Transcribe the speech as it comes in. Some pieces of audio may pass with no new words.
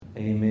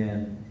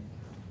Amen.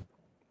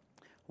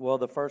 Well,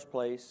 the first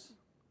place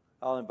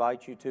I'll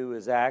invite you to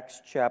is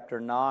Acts chapter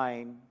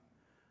 9,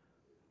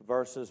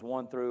 verses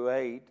 1 through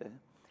 8.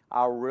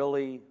 I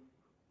really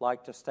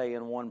like to stay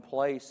in one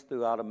place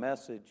throughout a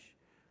message,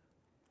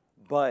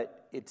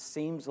 but it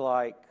seems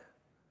like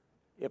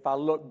if I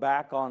look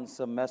back on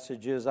some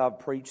messages I've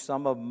preached,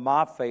 some of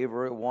my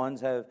favorite ones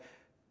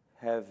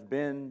have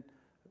been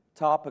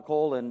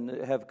topical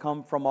and have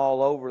come from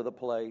all over the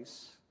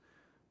place.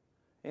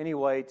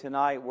 Anyway,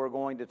 tonight we're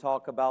going to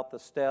talk about the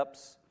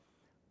steps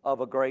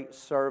of a great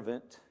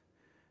servant.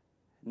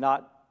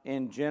 Not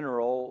in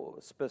general,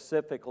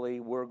 specifically,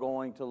 we're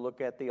going to look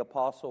at the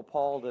Apostle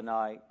Paul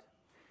tonight.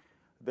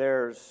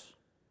 There's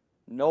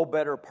no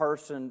better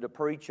person to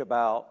preach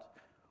about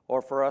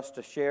or for us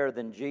to share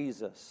than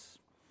Jesus.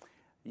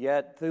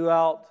 Yet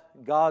throughout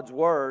God's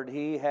Word,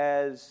 He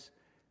has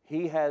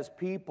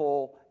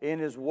people in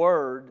His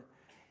Word,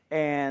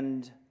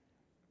 and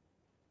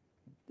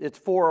it's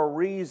for a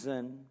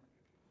reason,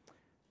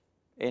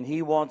 and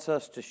He wants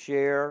us to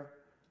share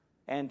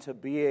and to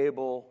be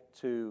able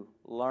to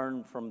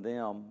learn from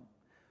them.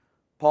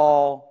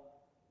 Paul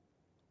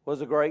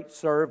was a great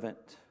servant.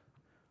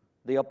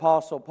 The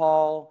Apostle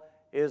Paul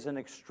is an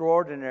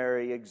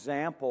extraordinary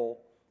example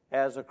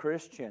as a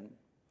Christian.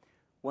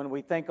 When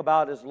we think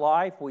about his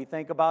life, we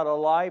think about a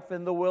life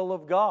in the will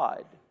of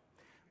God.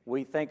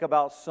 We think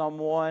about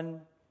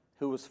someone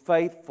who was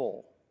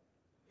faithful.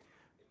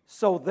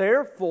 So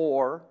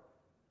therefore,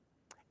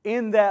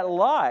 in that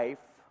life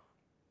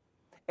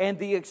and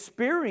the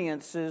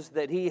experiences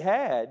that he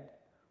had,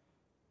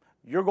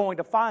 you're going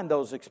to find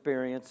those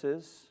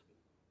experiences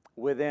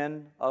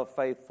within a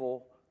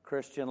faithful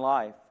Christian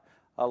life,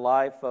 a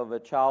life of a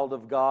child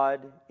of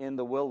God in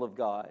the will of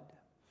God.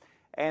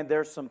 And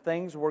there's some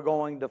things we're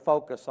going to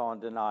focus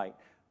on tonight.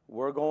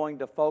 We're going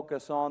to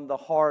focus on the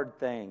hard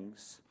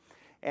things.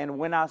 And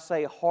when I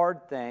say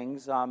hard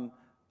things, I'm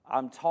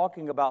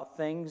talking about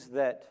things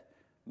that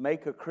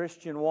make a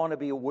Christian want to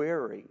be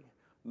weary,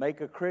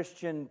 make a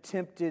Christian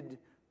tempted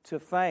to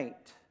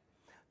faint,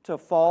 to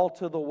fall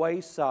to the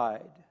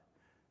wayside.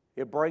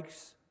 It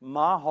breaks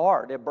my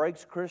heart. It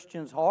breaks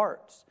Christians'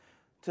 hearts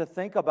to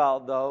think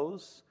about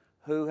those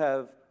who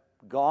have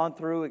gone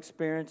through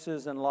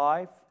experiences in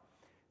life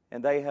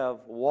and they have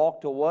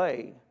walked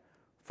away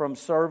from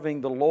serving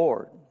the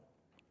Lord.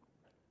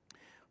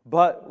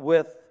 But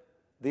with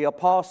the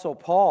Apostle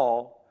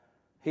Paul,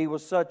 he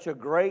was such a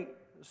great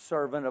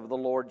servant of the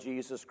Lord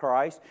Jesus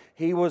Christ.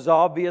 He was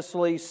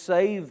obviously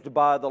saved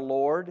by the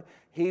Lord.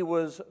 He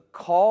was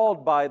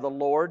called by the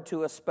Lord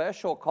to a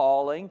special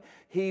calling.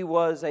 He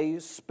was a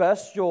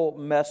special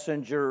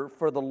messenger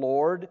for the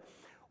Lord.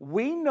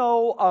 We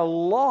know a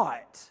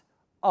lot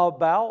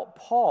about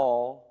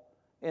Paul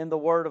in the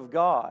Word of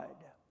God.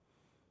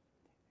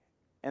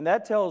 And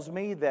that tells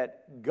me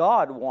that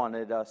God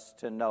wanted us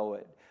to know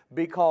it,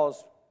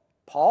 because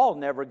Paul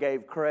never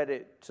gave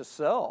credit to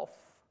self.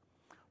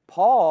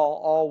 Paul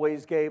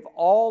always gave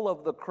all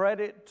of the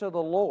credit to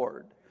the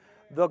Lord.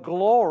 The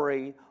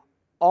glory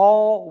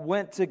all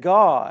went to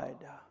God.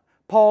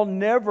 Paul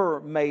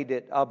never made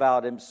it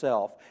about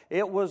himself.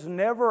 It was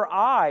never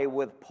I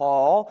with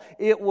Paul.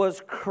 It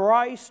was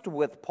Christ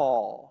with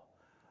Paul.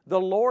 The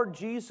Lord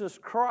Jesus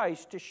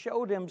Christ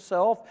showed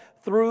Himself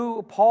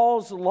through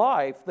Paul's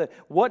life,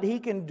 what He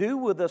can do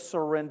with a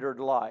surrendered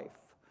life.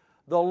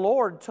 The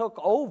Lord took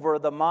over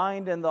the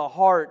mind and the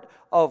heart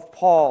of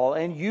Paul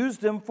and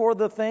used him for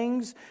the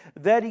things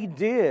that he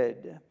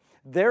did.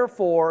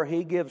 Therefore,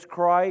 he gives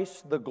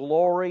Christ the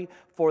glory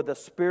for the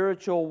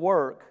spiritual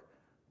work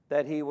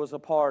that he was a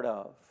part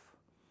of.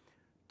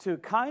 To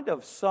kind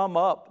of sum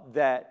up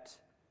that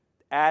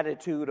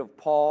attitude of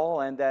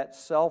Paul and that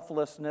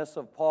selflessness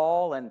of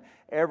Paul and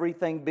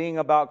everything being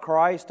about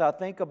Christ, I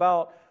think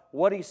about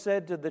what he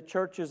said to the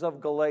churches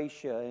of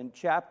Galatia in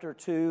chapter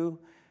 2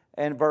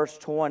 and verse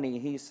 20.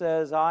 He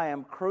says, I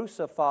am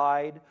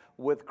crucified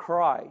with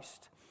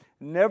Christ.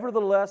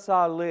 Nevertheless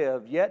I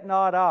live, yet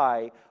not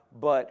I,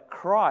 but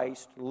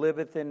Christ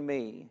liveth in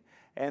me.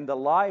 And the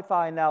life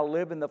I now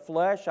live in the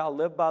flesh, I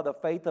live by the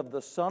faith of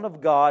the Son of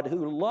God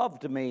who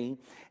loved me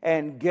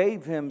and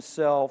gave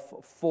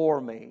Himself for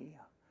me.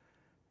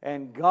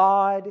 And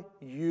God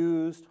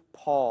used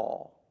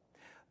Paul.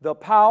 The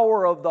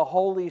power of the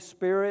Holy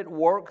Spirit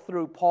worked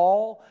through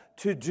Paul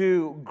to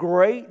do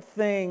great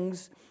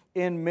things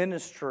in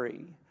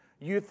ministry.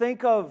 You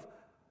think of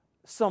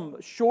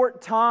some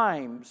short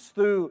times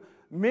through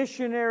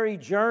missionary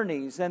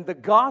journeys and the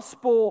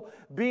gospel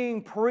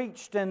being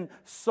preached and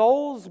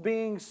souls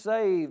being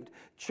saved,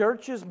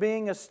 churches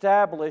being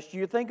established.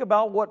 You think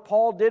about what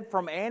Paul did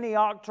from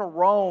Antioch to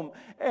Rome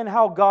and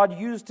how God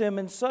used him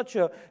in such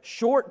a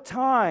short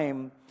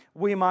time,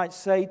 we might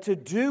say, to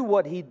do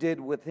what He did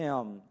with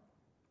him.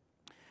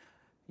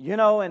 You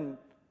know, and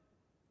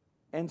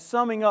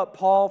summing up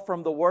Paul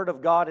from the Word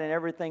of God and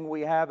everything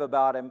we have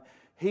about him,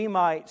 he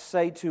might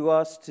say to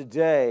us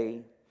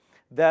today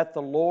that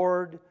the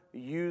Lord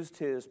used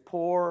his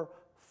poor,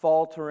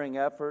 faltering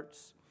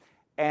efforts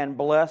and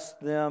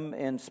blessed them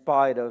in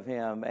spite of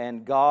him,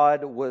 and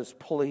God was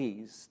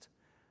pleased.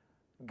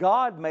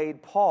 God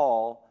made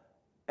Paul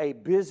a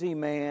busy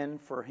man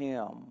for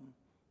him.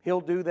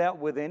 He'll do that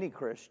with any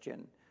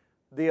Christian.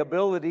 The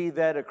ability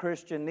that a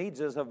Christian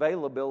needs is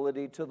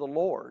availability to the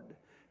Lord.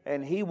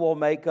 And He will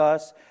make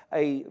us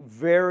a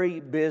very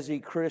busy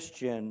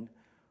Christian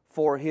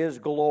for His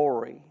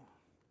glory.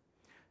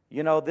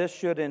 You know, this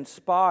should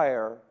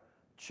inspire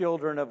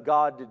children of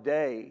God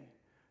today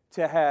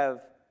to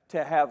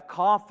have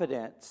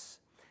confidence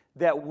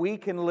that we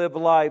can live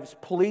lives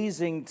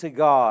pleasing to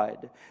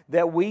God,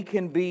 that we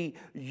can be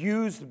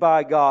used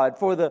by God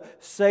for the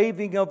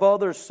saving of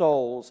other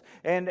souls.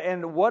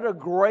 And what a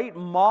great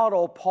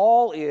model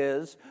Paul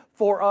is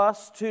for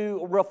us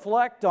to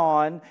reflect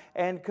on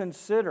and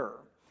consider,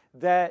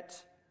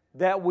 that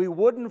we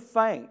wouldn't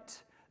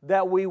faint,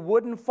 that we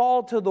wouldn't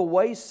fall to the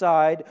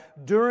wayside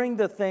during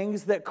the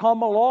things that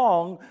come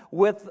along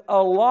with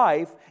a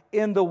life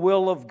in the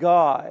will of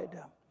God.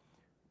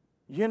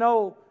 You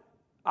know,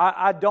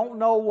 I don't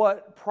know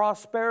what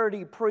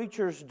prosperity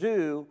preachers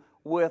do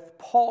with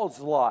Paul's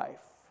life.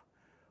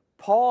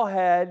 Paul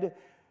had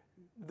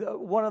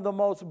one of the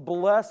most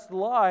blessed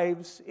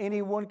lives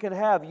anyone could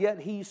have, yet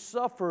he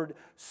suffered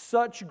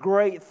such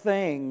great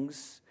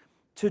things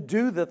to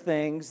do the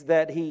things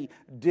that he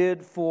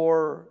did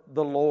for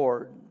the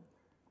Lord.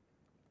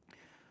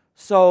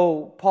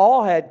 So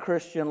Paul had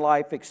Christian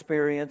life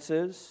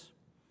experiences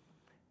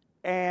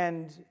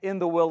and in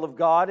the will of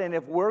God. And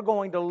if we're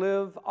going to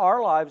live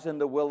our lives in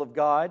the will of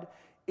God,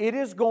 it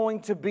is going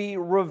to be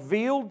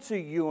revealed to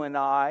you and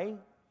I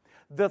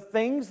the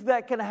things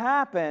that can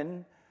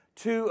happen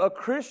to a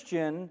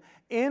Christian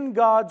in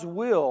God's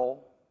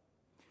will.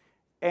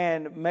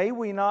 And may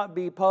we not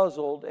be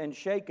puzzled and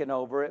shaken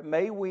over it.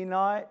 May we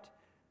not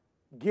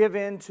give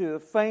in to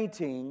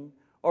fainting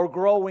or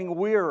growing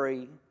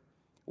weary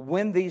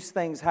when these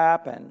things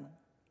happen.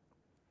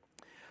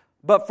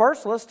 But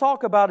first, let's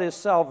talk about his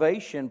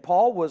salvation.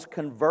 Paul was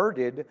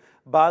converted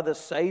by the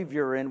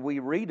Savior, and we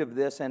read of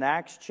this in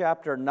Acts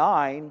chapter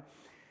 9.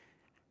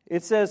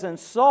 It says, "And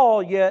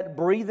Saul, yet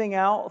breathing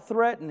out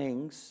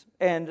threatenings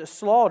and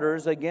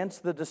slaughters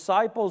against the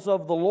disciples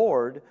of the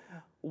Lord,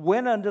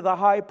 went unto the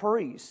high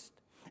priest,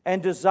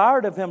 and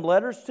desired of him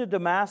letters to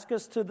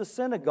Damascus to the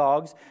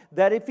synagogues,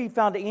 that if he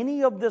found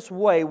any of this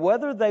way,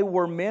 whether they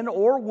were men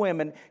or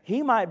women,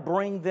 he might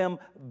bring them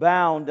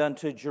bound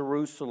unto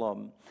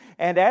Jerusalem.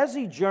 And as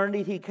he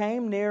journeyed, he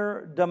came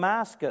near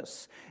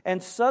Damascus,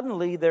 and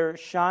suddenly there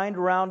shined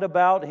round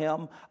about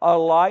him a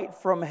light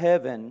from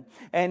heaven,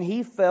 and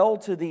he fell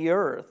to the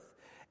earth,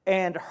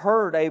 and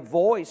heard a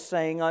voice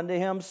saying unto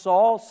him,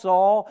 Saul,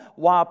 Saul,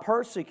 why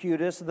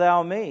persecutest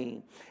thou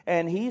me?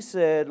 And he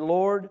said,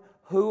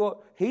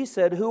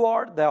 Who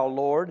art thou,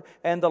 Lord?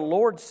 And the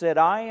Lord said,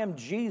 I am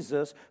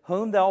Jesus,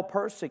 whom thou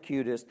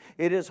persecutest.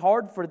 It is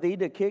hard for thee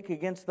to kick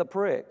against the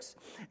pricks.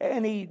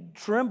 And he,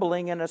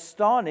 trembling and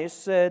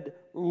astonished, said,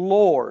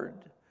 Lord,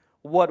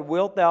 what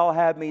wilt thou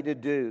have me to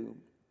do?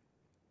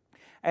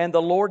 And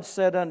the Lord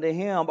said unto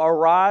him,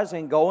 Arise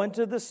and go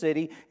into the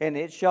city, and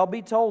it shall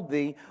be told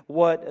thee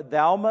what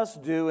thou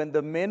must do. And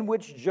the men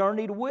which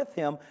journeyed with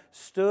him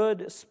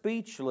stood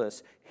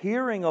speechless,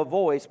 hearing a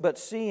voice, but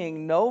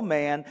seeing no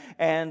man.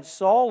 And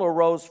Saul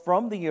arose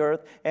from the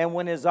earth, and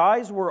when his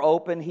eyes were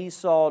opened, he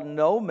saw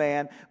no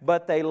man.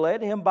 But they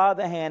led him by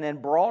the hand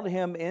and brought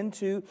him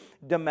into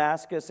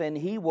Damascus. And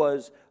he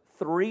was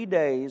 3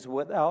 days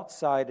without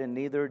sight, and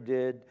neither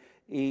did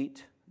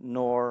eat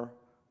nor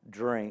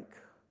drink.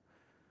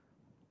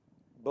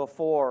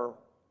 Before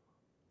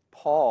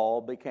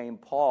Paul became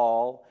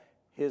Paul,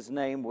 his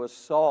name was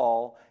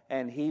Saul,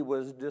 and he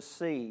was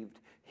deceived.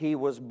 He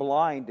was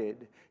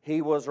blinded.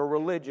 He was a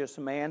religious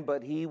man,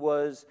 but he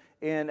was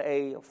in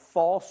a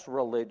false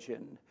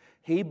religion.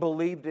 He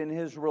believed in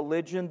his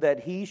religion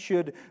that he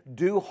should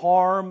do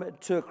harm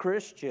to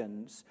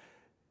Christians,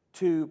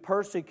 to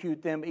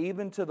persecute them,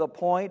 even to the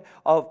point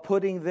of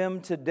putting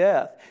them to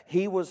death.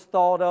 He was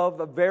thought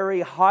of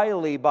very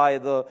highly by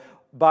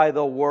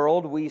the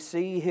world. We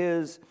see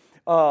his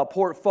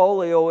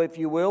portfolio, if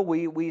you will.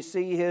 We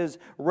see his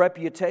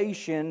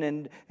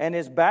reputation and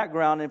his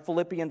background in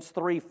Philippians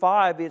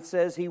 3:5. It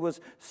says he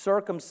was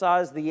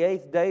circumcised the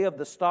 8th day of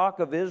the stock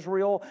of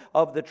Israel,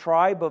 of the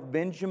tribe of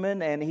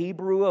Benjamin, and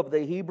Hebrew of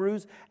the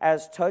Hebrews,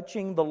 as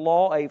touching the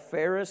law a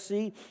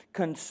Pharisee,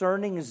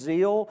 concerning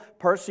zeal,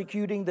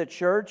 persecuting the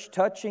church,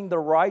 touching the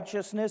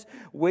righteousness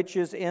which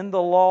is in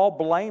the law,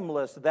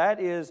 blameless. That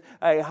is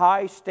a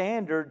high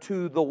standard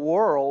to the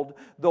world.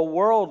 The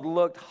world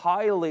looked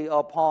highly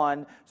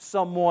upon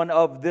someone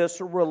of this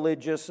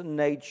religious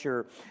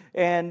nature.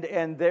 And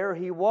there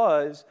he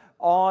was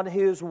on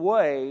his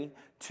way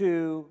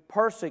to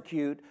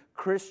persecute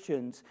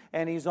Christians.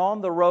 And he's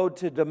on the road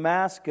to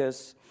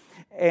Damascus,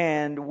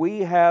 and we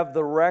have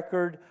the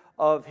record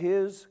of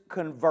his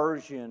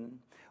conversion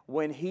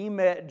when he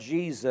met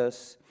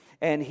Jesus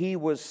and he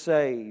was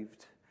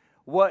saved.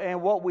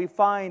 What we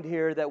find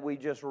here that we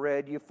just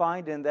read, you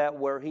find in that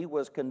where he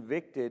was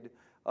convicted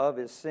of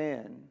his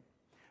sin.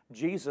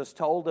 Jesus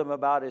told him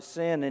about his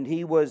sin, and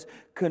he was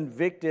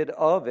convicted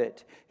of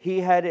it. He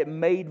had it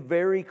made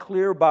very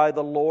clear by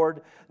the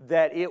Lord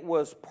that it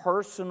was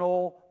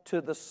personal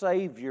to the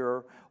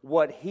Savior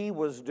what he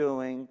was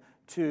doing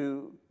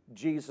to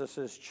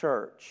Jesus'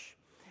 church.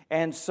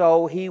 And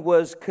so he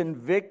was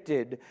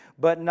convicted.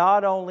 But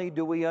not only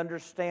do we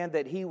understand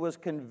that he was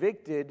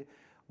convicted,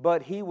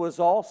 but he was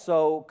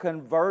also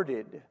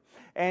converted.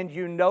 And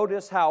you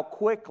notice how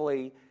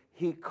quickly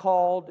he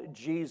called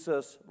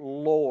Jesus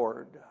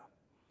Lord.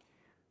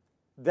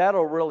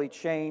 That'll really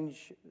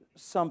change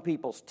some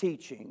people's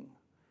teaching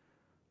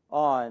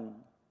on,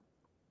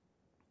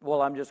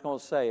 well, I'm just going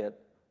to say it,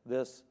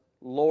 this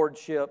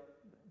lordship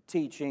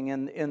teaching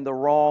in the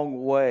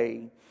wrong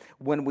way.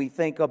 When we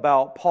think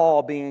about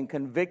Paul being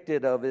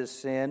convicted of his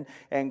sin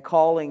and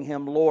calling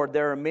him Lord,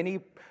 there are many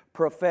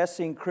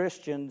professing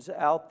Christians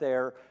out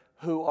there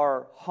who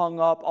are hung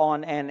up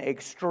on an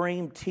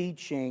extreme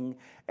teaching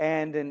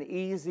and an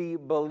easy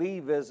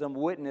believism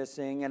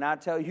witnessing. And I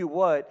tell you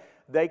what,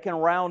 they can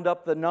round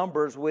up the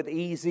numbers with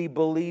easy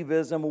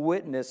believism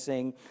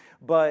witnessing.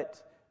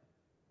 But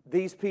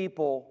these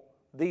people,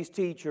 these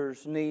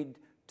teachers need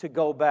to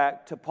go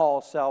back to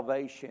Paul's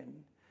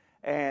salvation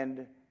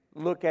and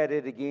look at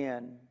it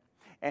again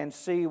and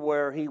see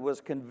where he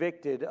was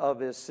convicted of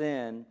his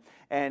sin.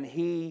 And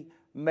he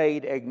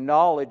made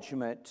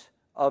acknowledgement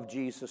of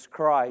Jesus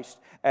Christ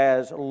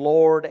as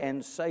Lord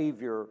and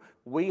Savior.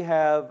 We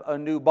have a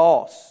new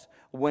boss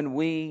when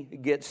we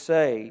get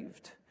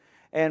saved.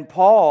 And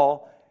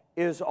Paul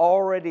is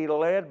already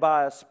led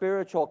by a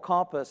spiritual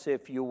compass,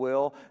 if you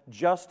will,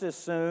 just as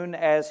soon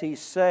as he's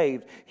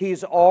saved.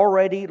 He's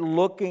already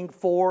looking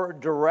for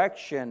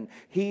direction.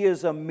 He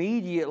is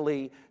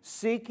immediately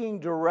seeking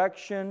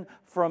direction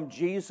from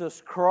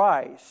Jesus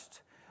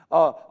Christ.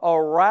 A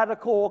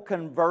radical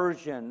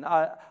conversion.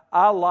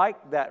 I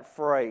like that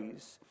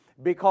phrase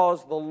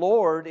because the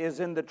Lord is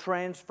in the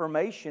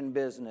transformation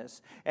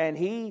business and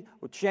He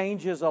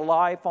changes a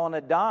life on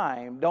a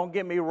dime. Don't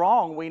get me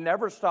wrong, we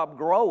never stop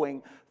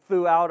growing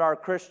throughout our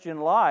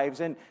Christian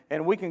lives, and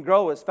we can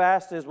grow as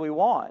fast as we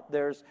want.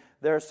 There's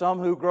some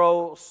who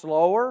grow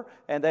slower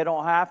and they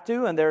don't have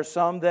to, and there's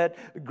some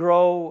that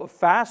grow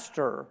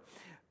faster.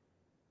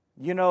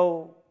 You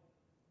know,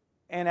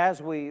 and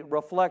as we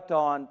reflect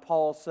on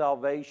Paul's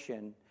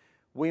salvation,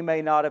 we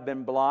may not have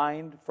been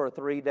blind for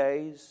 3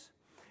 days,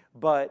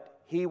 but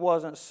he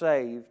wasn't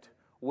saved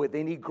with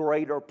any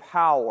greater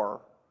power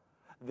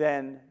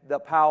than the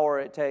power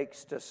it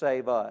takes to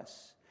save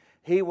us.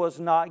 He was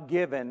not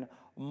given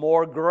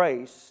more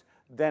grace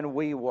than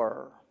we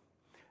were.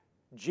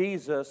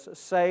 Jesus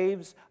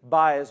saves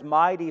by His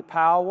mighty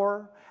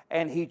power,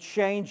 and He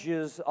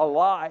changes a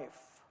life.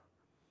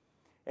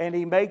 And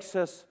He makes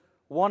us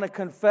want to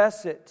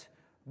confess it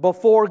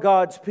before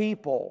God's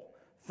people.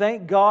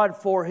 Thank God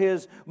for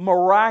His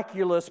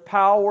miraculous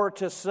power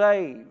to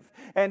save.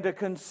 And to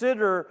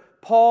consider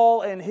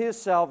Paul and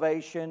his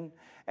salvation,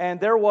 and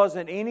there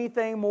wasn't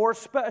anything more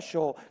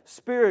special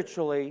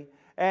spiritually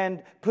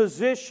and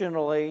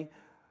positionally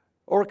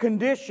or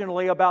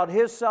conditionally about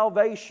his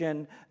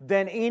salvation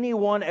than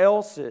anyone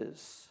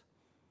else's.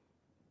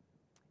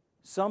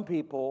 Some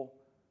people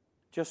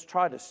just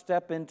try to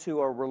step into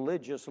a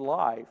religious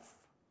life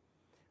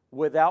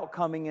without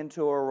coming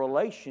into a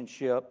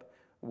relationship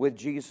with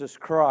Jesus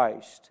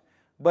Christ.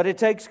 But it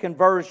takes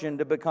conversion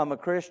to become a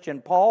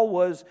Christian. Paul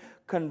was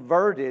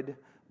converted,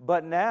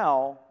 but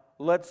now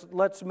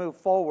let's move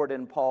forward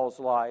in Paul's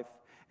life.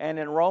 And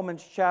in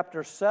Romans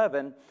chapter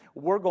 7,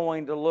 we're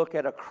going to look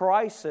at a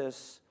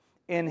crisis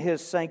in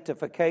his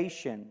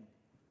sanctification.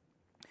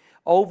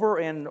 Over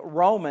in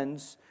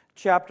Romans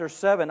chapter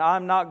 7,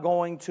 I'm not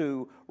going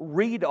to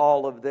read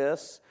all of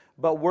this,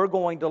 but we're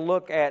going to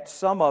look at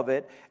some of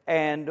it.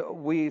 And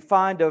we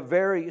find a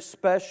very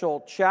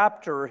special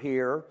chapter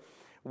here.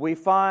 We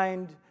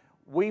find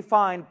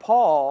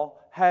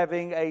Paul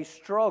having a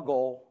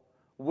struggle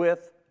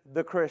with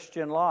the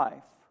Christian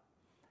life.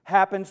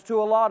 Happens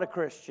to a lot of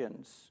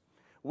Christians.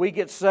 We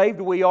get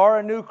saved, we are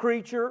a new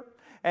creature,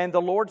 and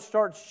the Lord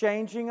starts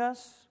changing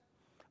us,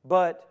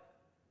 but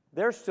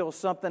there's still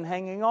something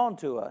hanging on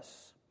to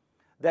us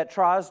that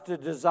tries to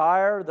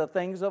desire the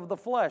things of the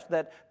flesh,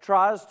 that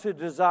tries to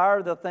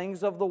desire the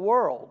things of the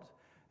world.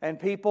 And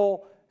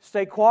people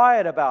stay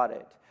quiet about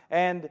it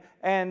and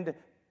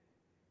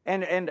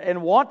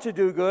want to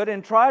do good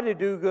and try to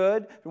do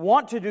good,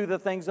 want to do the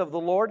things of the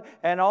Lord,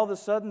 and all of a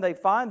sudden they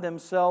find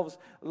themselves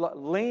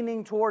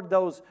leaning toward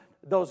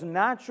those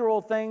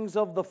natural things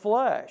of the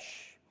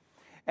flesh.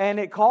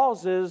 And it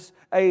causes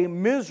a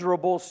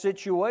miserable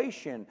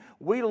situation.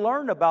 We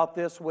learn about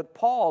this with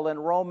Paul in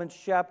Romans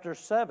chapter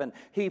 7.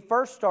 He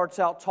first starts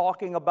out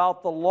talking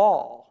about the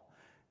law.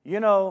 You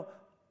know,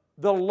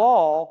 the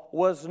law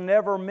was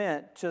never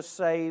meant to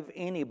save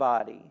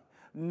anybody.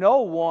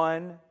 No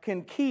one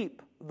can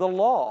keep the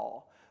law.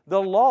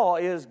 The law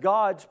is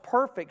God's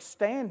perfect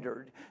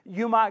standard.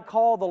 You might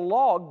call the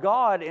law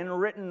God in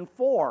written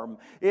form.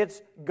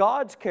 It's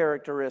God's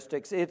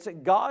characteristics. It's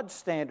God's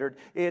standard.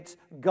 It's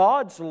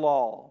God's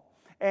law.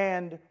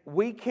 and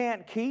we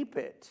can't keep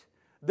it.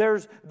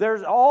 There's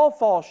all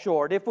fall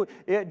short.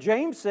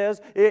 James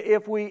says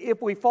if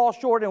we fall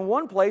short in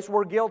one place,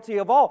 we're guilty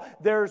of all.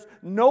 There's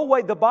no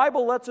way. The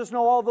Bible lets us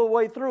know all the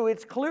way through.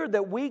 It's clear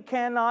that we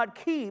cannot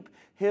keep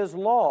His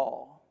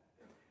law.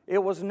 It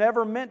was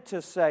never meant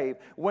to save.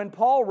 When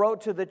Paul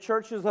wrote to the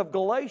churches of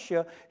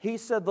Galatia, he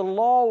said the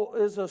law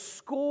is a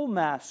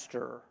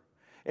schoolmaster.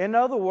 In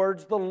other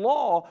words, the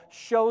law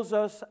shows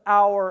us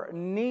our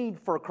need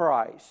for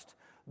Christ.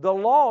 The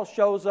law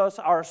shows us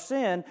our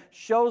sin,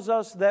 shows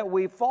us that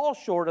we fall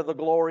short of the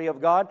glory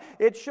of God.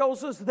 It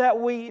shows us that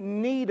we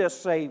need a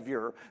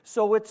Savior.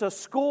 So it's a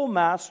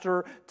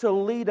schoolmaster to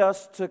lead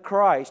us to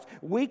Christ.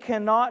 We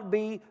cannot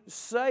be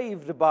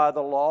saved by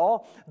the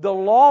law. The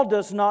law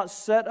does not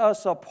set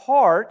us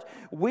apart.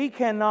 We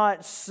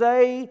cannot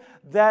say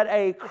that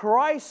a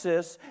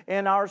crisis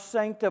in our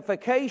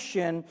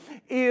sanctification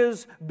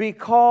is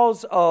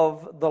because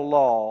of the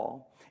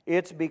law.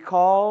 It's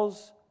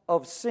because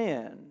of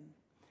sin.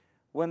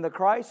 When the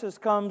crisis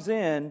comes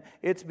in,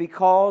 it's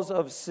because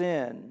of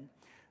sin.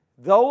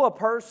 Though a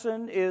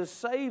person is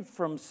saved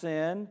from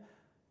sin,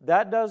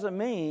 that doesn't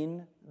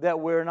mean that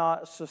we're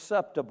not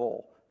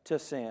susceptible to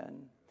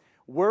sin.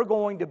 We're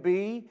going to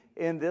be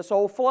in this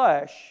old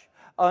flesh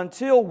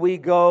until we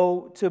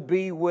go to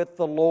be with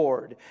the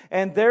Lord.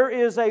 And there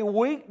is a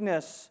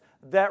weakness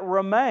that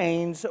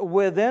remains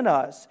within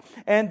us.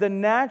 And the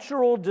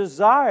natural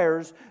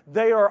desires,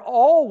 they are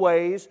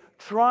always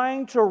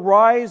trying to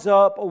rise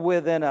up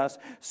within us.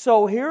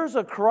 So here's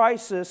a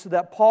crisis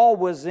that Paul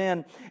was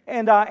in,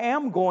 and I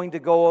am going to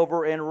go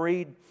over and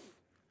read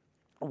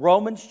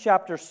Romans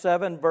chapter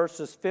 7,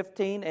 verses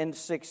 15 and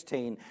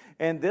 16.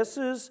 And this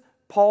is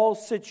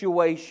Paul's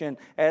situation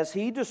as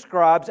he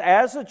describes,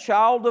 as a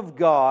child of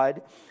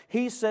God,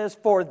 he says,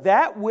 "For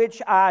that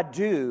which I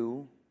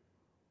do,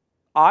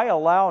 I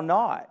allow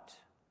not.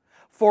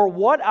 For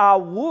what I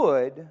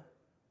would,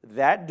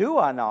 that do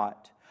I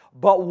not.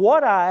 But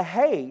what I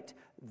hate,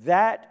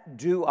 that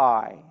do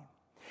I.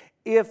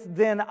 If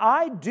then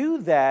I do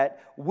that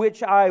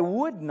which I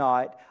would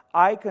not,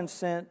 I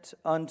consent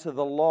unto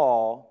the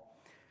law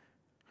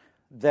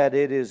that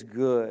it is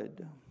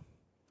good."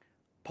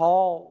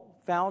 Paul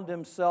found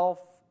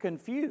himself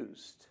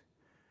confused.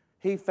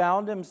 He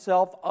found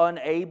himself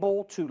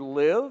unable to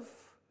live,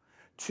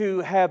 to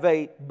have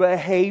a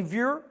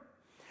behavior,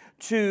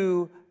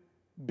 to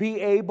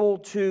be able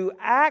to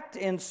act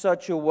in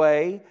such a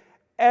way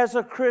as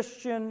a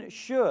Christian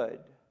should.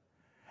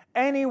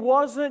 And he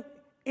wasn't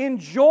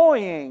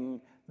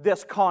enjoying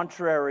this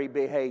contrary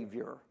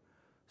behavior.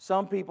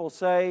 Some people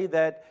say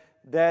that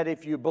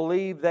if you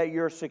believe that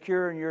you're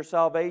secure in your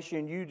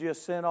salvation, you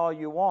just sin all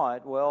you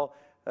want. Well,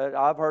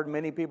 I've heard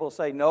many people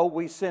say, no,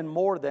 we sin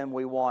more than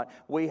we want.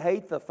 We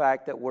hate the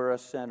fact that we're a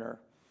sinner.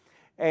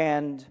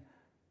 And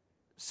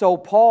so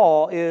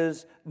Paul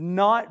is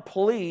not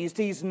pleased.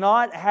 He's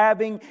not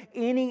having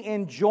any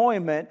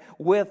enjoyment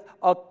with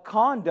a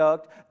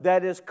conduct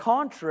that is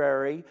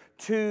contrary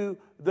to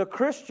the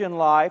Christian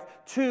life,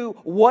 to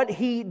what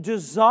he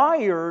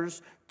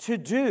desires to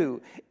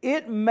do.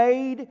 It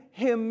made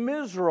him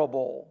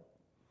miserable.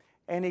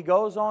 And he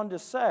goes on to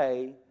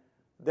say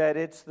that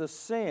it's the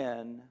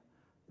sin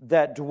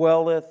that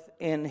dwelleth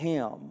in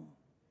him.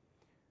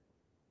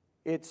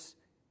 It's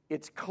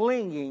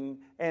clinging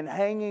and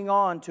hanging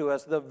on to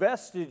us, the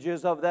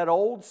vestiges of that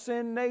old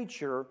sin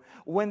nature.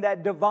 When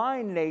that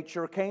divine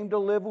nature came to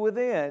live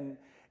within,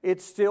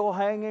 it's still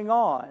hanging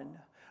on.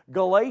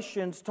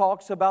 Galatians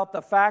talks about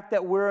the fact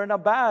that we're in a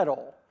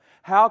battle.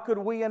 How could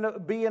we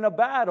be in a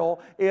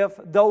battle if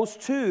those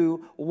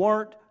two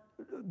weren't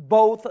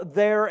both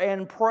there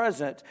and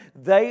present?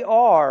 They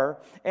are,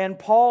 and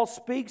Paul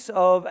speaks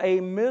of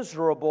a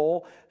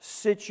miserable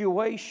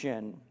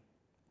situation.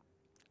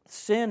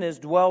 Sin is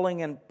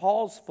dwelling in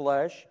Paul's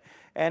flesh,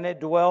 and it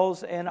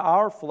dwells in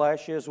our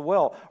flesh as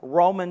well.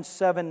 Romans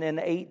 7 and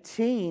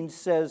 18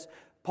 says,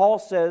 Paul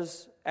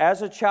says,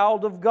 as a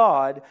child of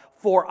God,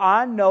 for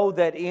I know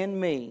that in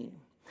me,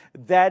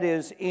 that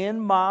is in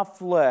my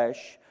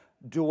flesh,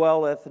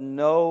 dwelleth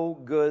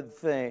no good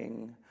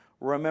thing.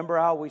 Remember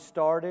how we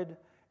started?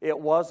 It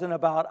wasn't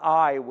about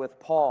I with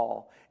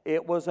Paul.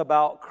 It was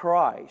about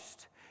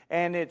Christ.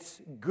 And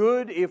it's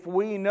good if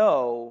we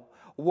know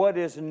what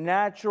is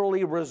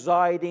naturally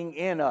residing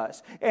in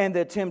us and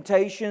the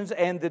temptations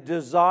and the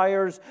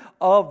desires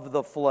of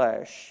the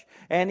flesh.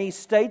 And he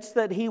states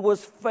that he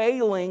was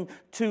failing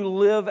to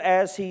live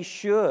as he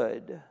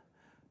should,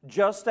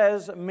 just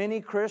as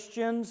many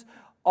Christians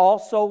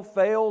also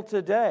fail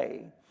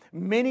today.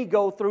 Many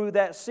go through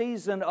that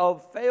season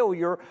of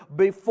failure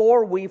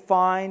before we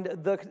find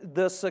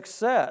the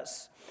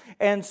success.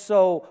 And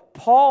so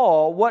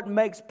Paul, what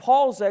makes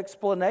Paul's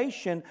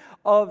explanation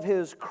of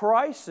his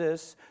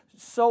crisis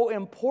so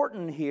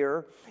important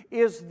here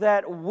is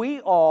that we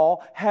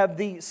all have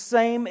the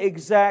same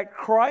exact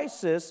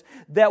crisis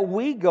that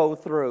we go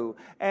through.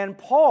 And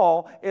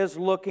Paul is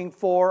looking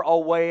for a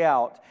way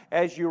out.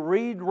 As you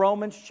read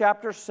Romans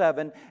chapter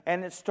 7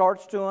 and it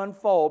starts to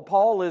unfold,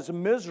 Paul is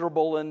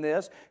miserable in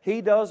this.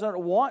 He doesn't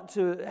want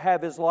to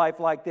have his life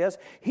like this.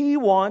 He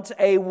wants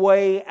a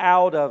way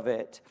out of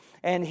it.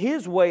 And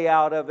his way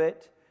out of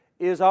it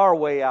is our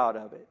way out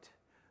of it.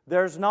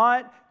 There's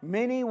not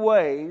many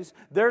ways.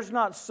 There's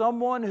not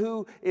someone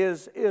who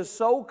is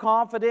so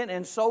confident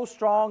and so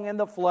strong in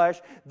the flesh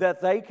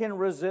that they can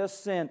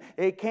resist sin.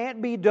 It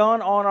can't be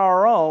done on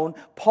our own.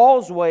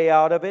 Paul's way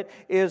out of it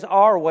is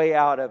our way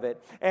out of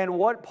it. And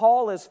what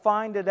Paul has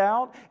found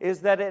out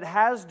is that it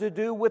has to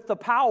do with the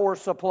power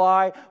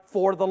supply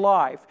for the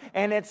life.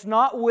 And it's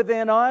not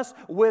within us,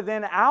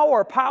 within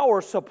our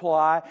power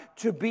supply,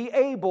 to be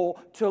able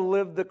to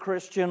live the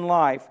Christian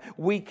life.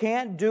 We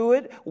can't do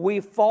it. We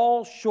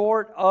fall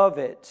short of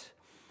it.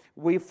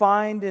 We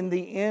find in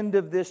the end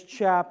of this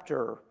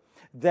chapter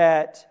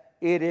that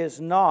it is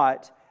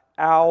not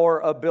our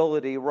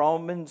ability.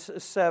 Romans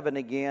 7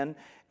 again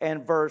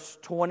and verse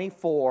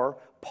 24,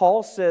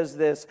 Paul says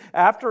this,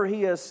 after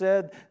he has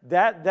said,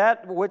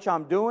 that which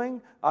I'm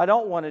doing, I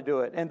don't want to do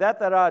it. And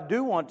that I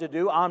do want to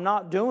do, I'm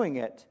not doing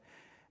it.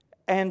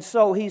 And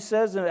so he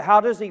says,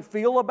 how does he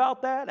feel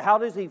about that? How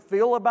does he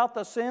feel about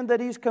the sin that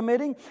he's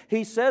committing?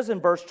 He says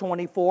in verse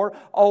 24,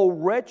 O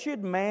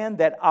wretched man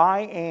that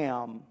I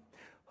am,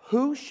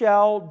 who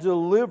shall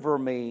deliver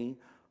me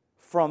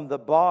from the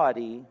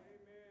body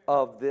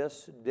of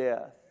this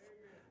death?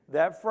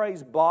 That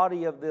phrase,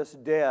 body of this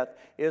death,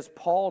 is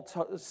Paul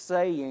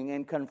saying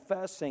and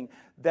confessing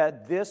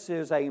that this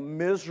is a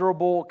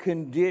miserable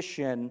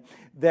condition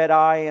that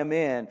I am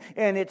in.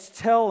 And it's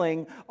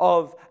telling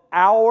of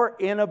our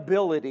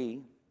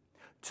inability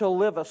to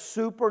live a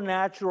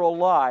supernatural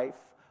life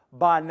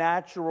by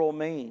natural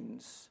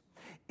means.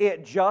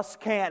 It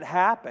just can't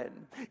happen.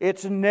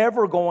 It's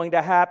never going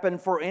to happen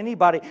for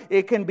anybody.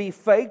 It can be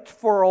faked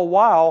for a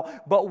while,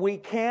 but we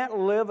can't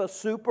live a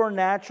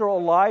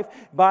supernatural life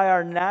by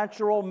our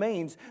natural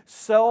means.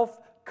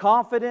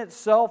 Self-confidence,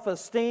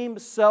 self-esteem,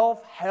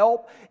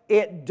 self-help,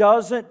 it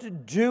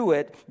doesn't do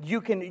it. You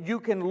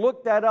can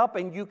look that up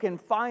and you can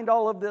find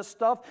all of this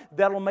stuff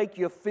that'll make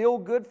you feel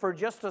good for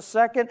just a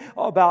second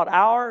about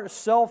our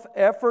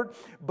self-effort,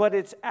 but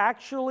it's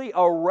actually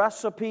a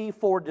recipe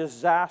for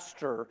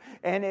disaster,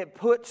 and it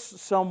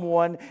puts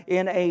someone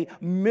in a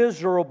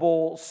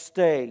miserable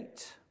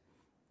state.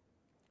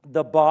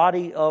 The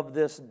body of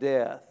this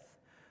death.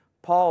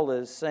 Paul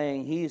is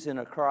saying he's in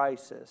a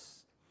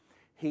crisis.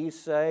 He's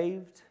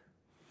saved,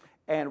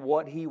 and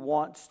what he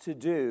wants to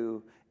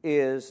do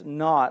is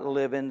not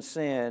live in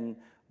sin,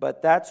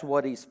 but that's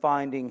what he's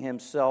finding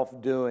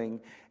himself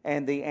doing.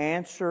 And the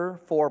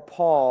answer for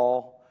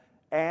Paul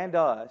and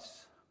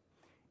us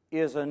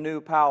is a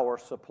new power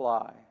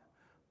supply.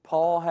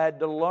 Paul had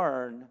to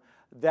learn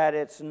that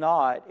it's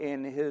not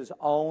in his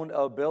own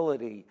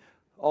ability.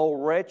 O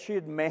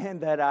wretched man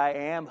that I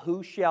am,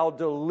 who shall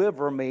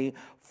deliver me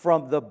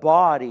from the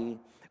body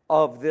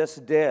of this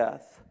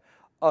death?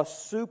 A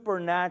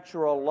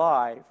supernatural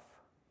life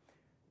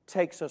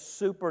takes a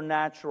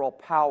supernatural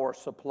power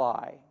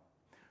supply.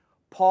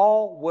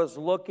 Paul was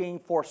looking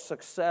for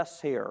success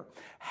here.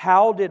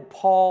 How did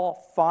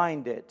Paul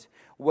find it?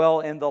 Well,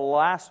 in the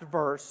last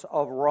verse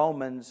of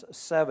Romans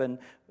 7,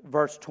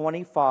 verse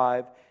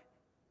 25,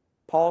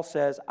 Paul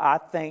says, I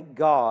thank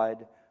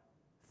God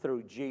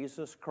through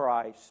Jesus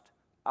Christ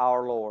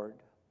our Lord.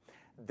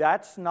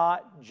 That's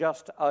not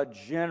just a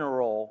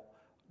general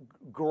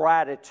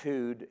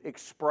gratitude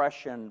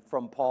expression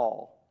from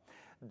Paul.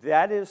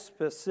 That is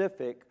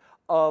specific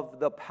of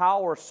the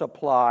power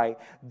supply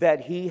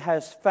that he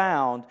has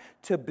found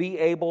to be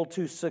able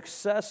to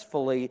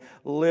successfully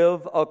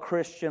live a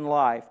Christian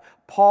life.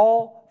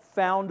 Paul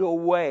found a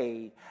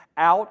way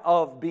out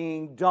of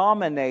being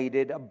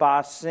dominated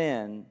by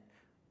sin.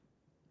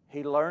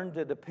 He learned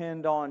to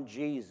depend on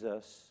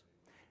Jesus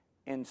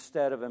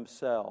instead of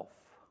himself.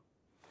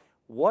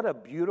 What a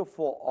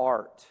beautiful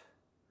art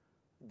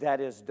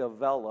that is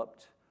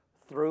developed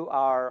through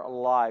our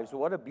lives.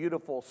 What a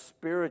beautiful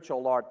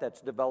spiritual art that's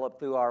developed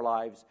through our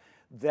lives,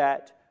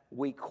 that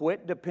we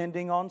quit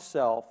depending on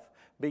self.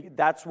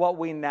 That's what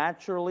we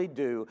naturally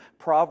do.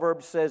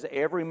 Proverbs says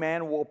every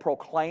man will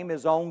proclaim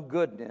his own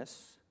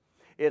goodness.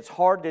 It's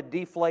hard to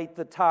deflate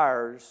the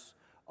tires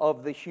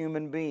of the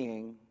human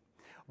being,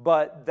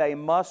 but they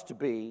must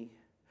be,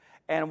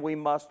 and we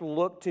must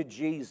look to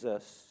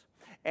Jesus,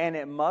 and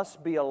it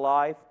must be a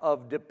life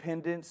of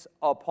dependence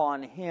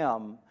upon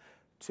Him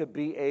to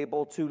be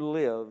able to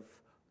live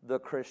the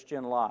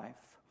Christian life.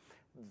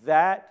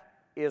 That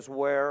is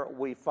where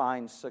we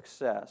find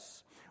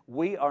success.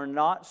 We are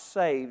not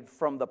saved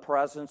from the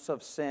presence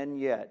of sin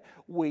yet.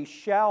 We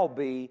shall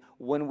be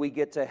when we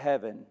get to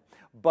heaven.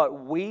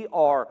 But we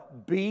are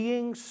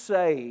being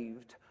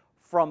saved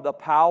from the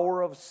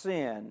power of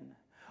sin.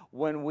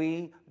 when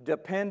we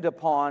depend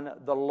upon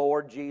the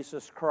Lord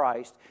Jesus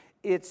Christ.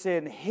 It's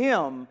in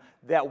Him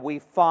that we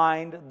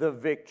find the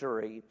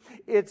victory.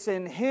 It's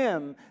in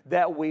Him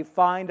that we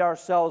find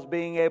ourselves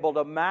being able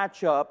to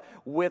match up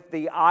with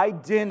the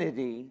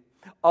identity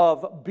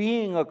of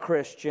being a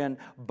Christian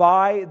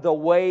by the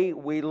way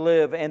we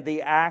live and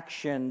the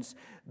actions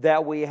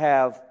that we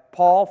have.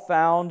 Paul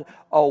found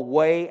a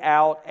way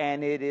out,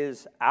 and it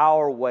is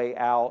our way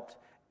out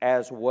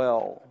as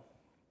well.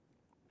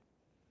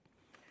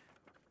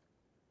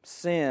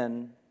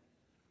 Sin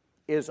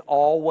is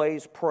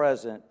always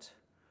present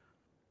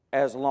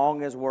as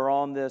long as we're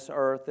on this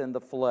earth in the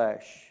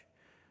flesh.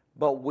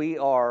 But we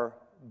are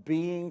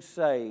being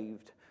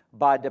saved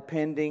by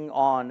depending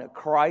on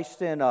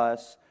Christ in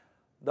us,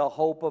 the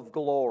hope of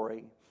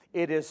glory.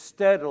 It is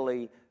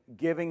steadily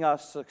giving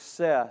us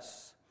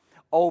success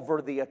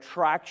over the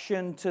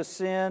attraction to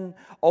sin,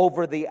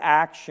 over the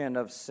action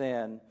of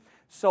sin.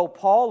 So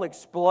Paul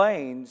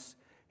explains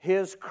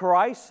his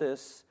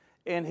crisis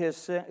in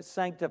his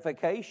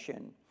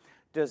sanctification.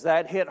 Does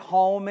that hit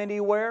home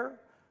anywhere?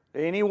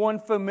 Anyone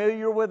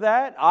familiar with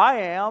that? I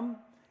am.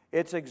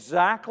 It's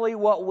exactly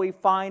what we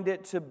find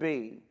it to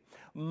be.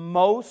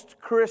 Most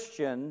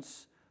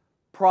Christians,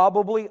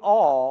 probably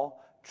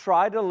all,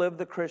 try to live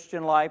the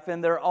Christian life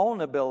in their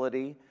own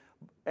ability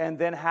and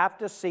then have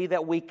to see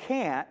that we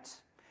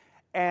can't,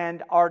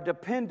 and our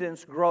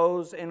dependence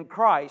grows in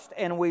Christ,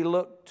 and we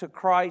look to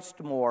Christ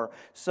more.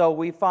 So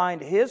we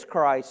find his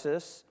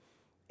crisis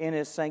in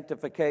his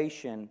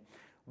sanctification.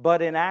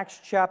 But in Acts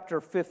chapter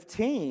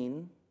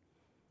 15,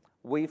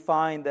 we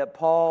find that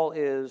Paul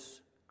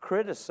is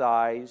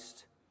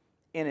criticized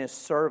in his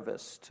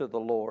service to the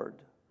Lord.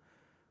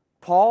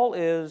 Paul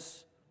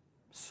is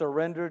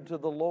surrendered to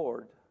the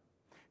Lord.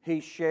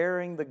 He's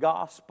sharing the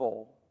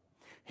gospel.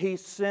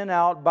 He's sent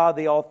out by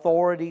the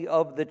authority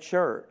of the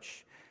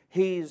church.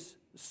 He's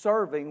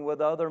serving with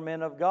other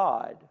men of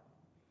God.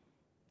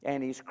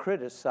 And he's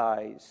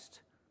criticized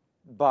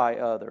by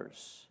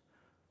others.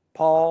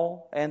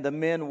 Paul and the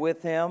men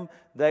with him,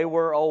 they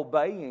were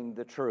obeying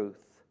the truth.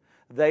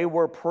 They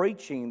were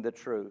preaching the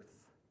truth.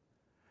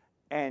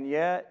 And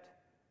yet,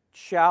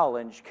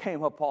 challenge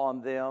came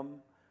upon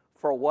them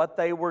for what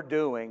they were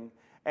doing,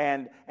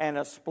 and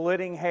a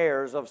splitting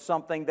hairs of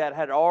something that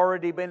had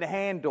already been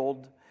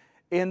handled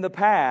in the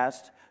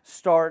past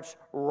starts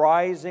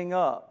rising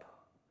up.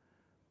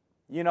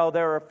 You know,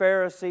 there are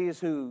Pharisees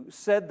who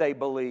said they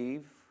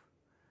believe,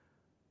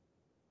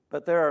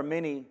 but there are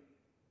many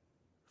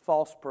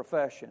false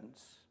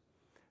professions.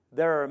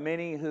 There are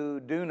many who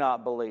do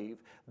not believe.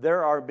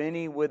 There are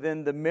many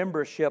within the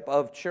membership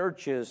of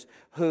churches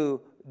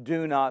who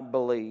do not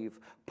believe.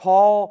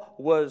 Paul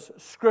was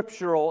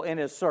scriptural in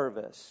his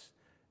service,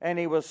 and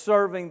he was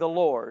serving the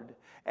Lord.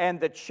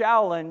 And the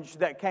challenge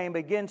that came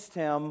against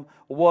him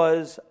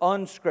was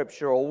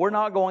unscriptural. We're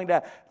not going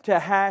to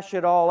hash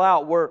it all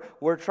out.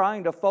 We're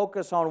trying to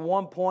focus on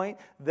one point,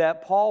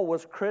 that Paul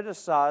was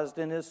criticized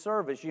in his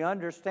service. You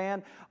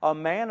understand, a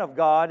man of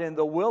God in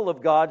the will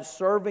of God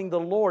serving the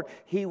Lord,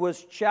 he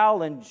was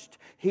challenged.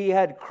 He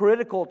had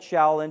critical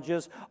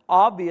challenges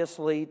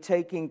obviously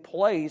taking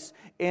place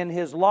in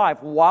his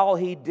life while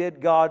he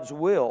did God's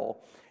will.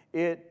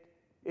 It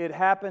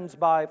happens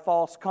by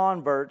false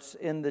converts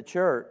in the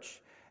church.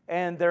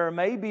 And there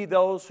may be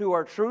those who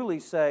are truly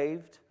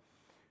saved,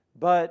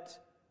 but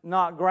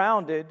not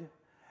grounded,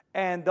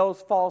 and those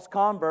false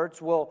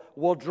converts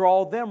will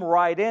draw them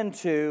right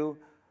into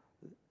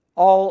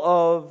all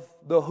of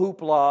the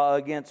hoopla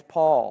against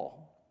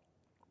Paul.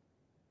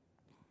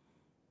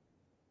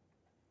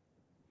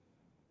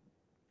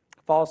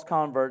 False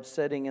converts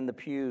sitting in the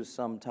pews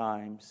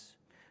sometimes.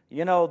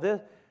 You know,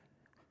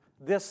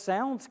 this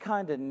sounds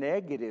kind of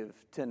negative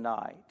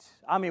tonight.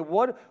 I mean,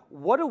 what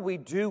do we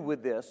do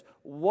with this?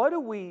 What do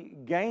we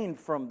gain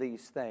from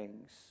these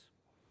things?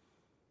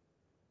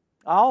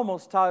 I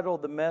almost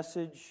titled the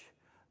message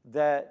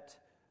that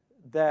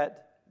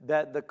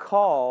the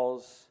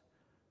cause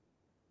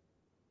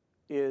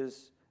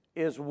is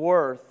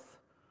worth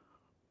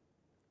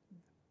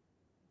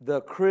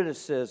the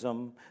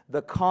criticism,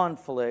 the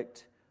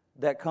conflict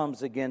that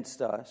comes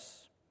against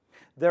us.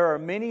 There are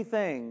many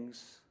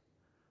things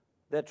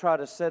that try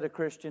to set a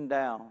Christian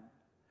down,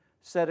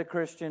 set a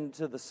Christian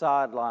to the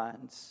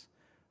sidelines,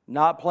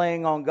 not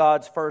playing on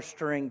God's first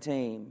string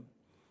team.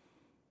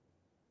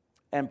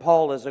 And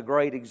Paul is a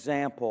great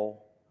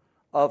example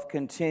of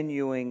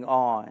continuing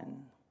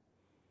on.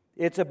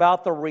 It's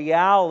about the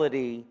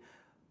reality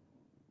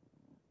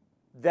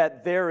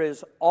that there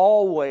is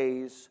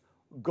always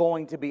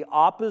going to be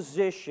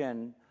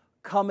opposition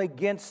come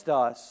against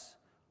us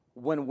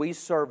when we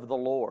serve the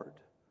Lord.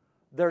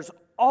 There's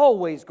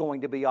always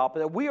going to be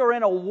opposition. We are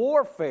in a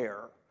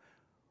warfare.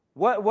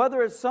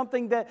 Whether it's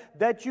something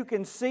that you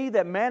can see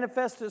that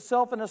manifests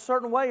itself in a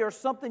certain way or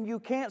something you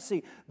can't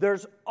see,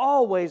 there's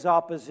always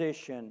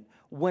opposition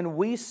when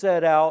we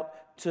set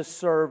out to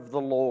serve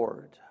the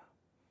Lord.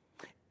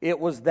 It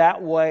was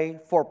that way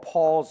for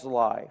Paul's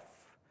life.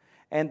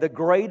 And the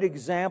great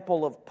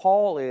example of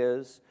Paul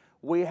is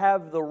We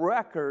have the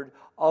record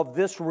of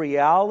this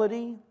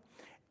reality,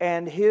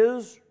 and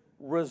his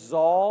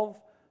resolve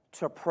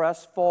to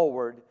press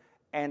forward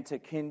and to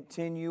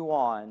continue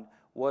on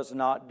was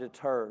not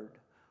deterred.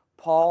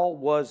 Paul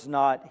was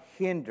not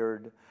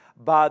hindered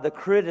by the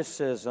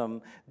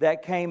criticism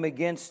that came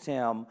against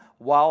him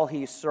while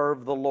he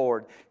served the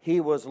Lord.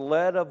 He was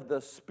led of the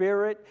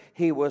Spirit.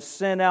 He was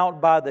sent out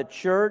by the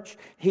church.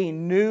 He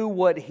knew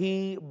what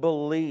he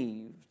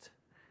believed.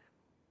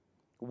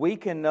 We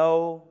can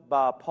know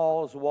by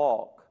Paul's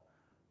walk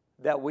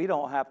that we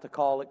don't have to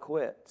call it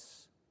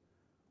quits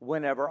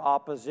whenever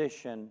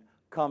opposition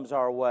comes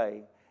our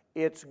way.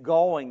 It's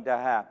going to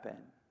happen.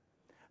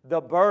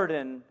 The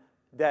burden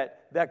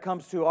that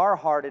comes to our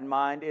heart and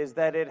mind is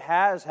that it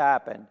has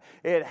happened.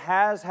 It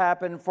has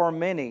happened for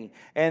many,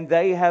 and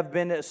they have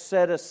been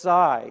set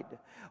aside.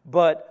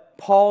 But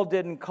Paul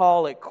didn't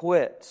call it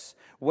quits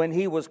when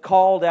he was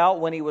called out,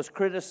 when he was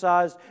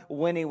criticized,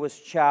 when he was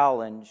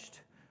challenged.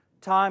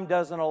 Time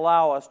doesn't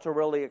allow us to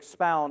really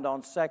expound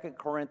on 2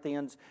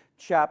 Corinthians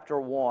chapter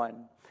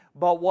 1.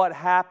 But what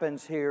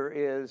happens here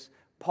is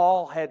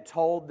Paul had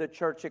told the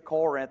church at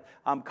Corinth,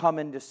 I'm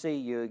coming to see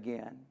you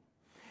again.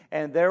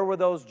 And there were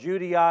those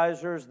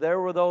Judaizers, there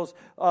were those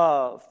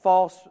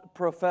false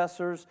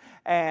professors,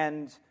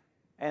 and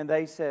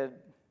they said,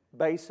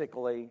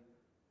 basically,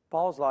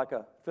 Paul's like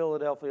a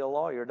Philadelphia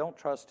lawyer. Don't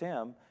trust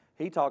him.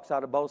 He talks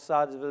out of both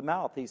sides of his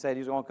mouth. He said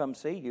he's going to come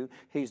see you.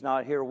 He's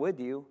not here with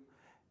you.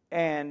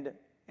 And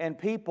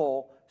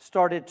people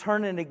started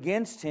turning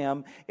against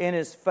him in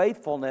his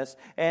faithfulness.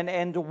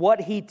 And what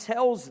he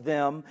tells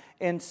them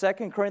in 2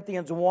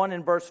 Corinthians 1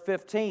 and verse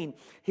 15,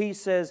 he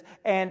says,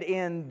 and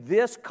in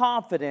this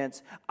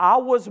confidence I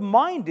was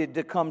minded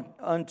to come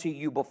unto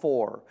you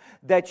before,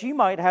 that ye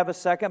might have a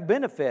second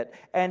benefit,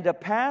 and to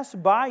pass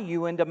by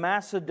you into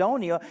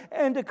Macedonia,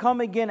 and to come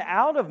again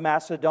out of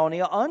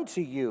Macedonia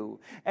unto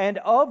you, and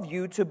of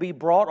you to be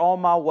brought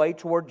on my way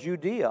toward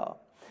Judea.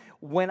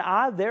 When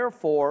I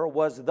therefore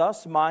was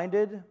thus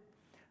minded,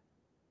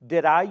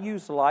 did I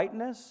use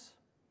lightness?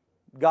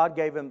 God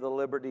gave him the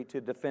liberty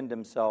to defend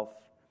himself.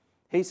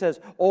 He says,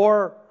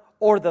 or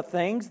the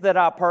things that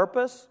I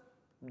purpose,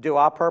 do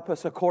I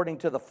purpose according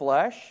to the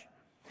flesh?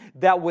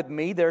 That with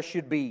me there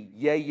should be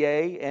yea,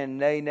 yea, and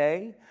nay,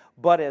 nay.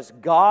 But as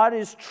God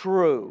is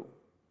true,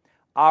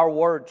 our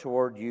word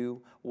toward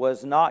you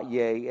was not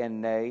yea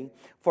and nay.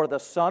 For the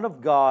Son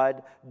of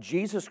God,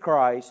 Jesus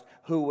Christ,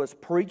 who was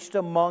preached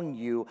among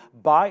you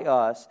by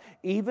us,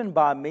 even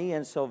by me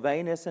and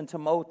Silvanus and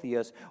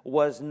Timotheus,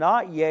 was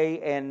not yea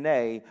and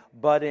nay,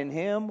 but in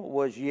him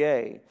was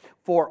yea.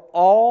 For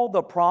all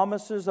the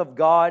promises of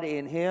God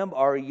in him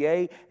are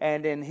yea,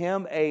 and in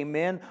him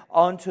amen,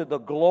 unto the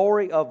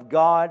glory of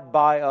God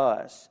by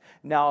us.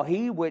 Now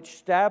he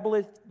which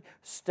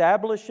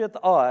establisheth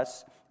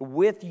us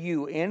with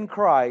you in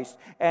Christ,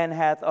 and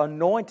hath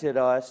anointed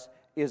us,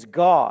 is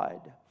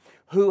God,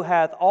 who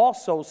hath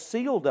also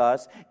sealed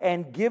us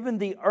and given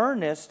the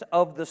earnest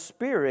of the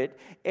Spirit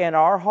in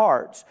our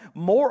hearts.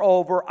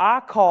 Moreover,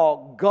 I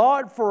call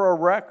God for a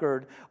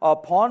record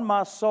upon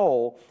my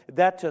soul,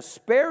 that to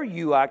spare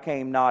you I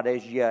came not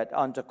as yet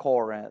unto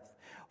Corinth.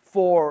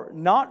 For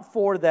not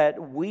for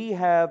that we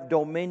have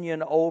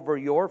dominion over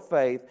your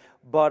faith,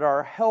 but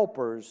are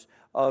helpers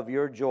of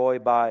your joy,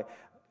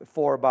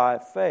 for by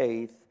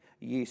faith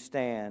ye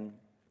stand.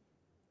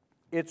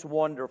 It's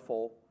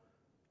wonderful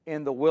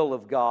in the will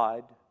of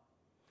God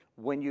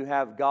when you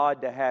have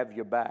God to have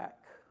your back.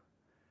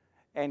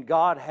 And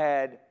God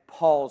had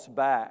Paul's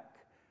back.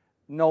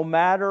 No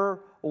matter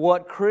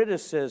what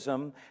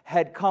criticism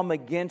had come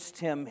against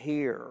him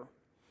here.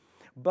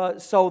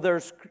 But so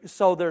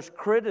there's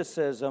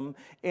criticism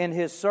in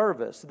his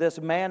service,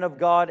 this man of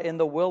God in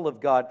the will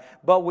of God.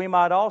 But we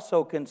might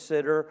also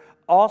consider,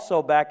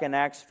 also back in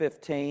Acts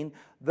 15,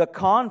 the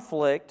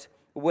conflict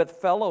with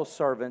fellow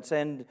servants,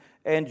 and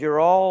you're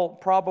all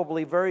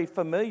probably very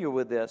familiar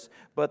with this,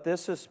 but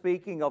this is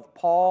speaking of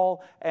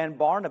Paul and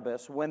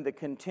Barnabas when the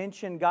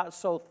contention got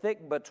so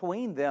thick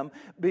between them,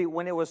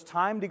 when it was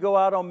time to go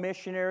out on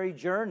missionary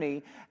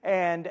journey,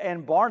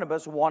 and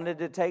Barnabas wanted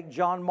to take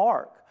John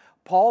Mark.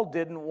 Paul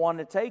didn't want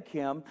to take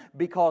him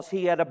because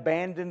he had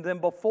abandoned them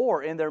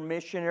before in their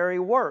missionary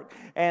work.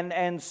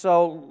 And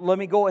so let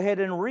me go ahead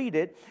and read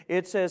it.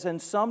 It says,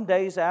 and some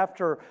days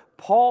after,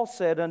 Paul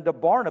said unto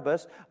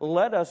Barnabas,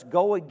 let us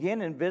go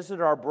again and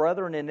visit our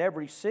brethren in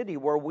every city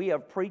where we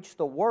have preached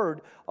the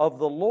word of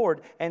the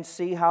Lord, and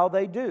see how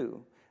they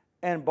do.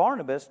 And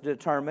Barnabas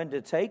determined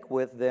to take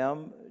with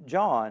them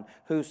John,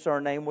 whose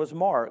surname was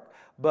Mark.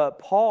 But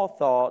Paul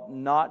thought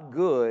not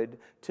good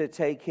to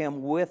take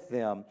him with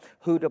them,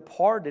 who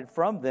departed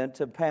from them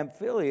to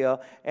Pamphylia,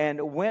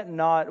 and went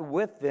not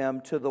with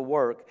them to the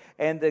work.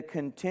 And the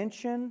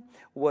contention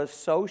was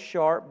so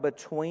sharp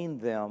between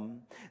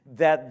them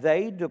that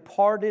they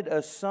departed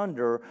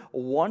asunder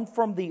one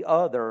from the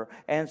other.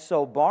 And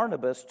so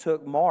Barnabas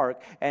took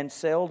Mark and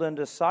sailed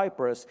into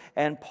Cyprus,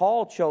 and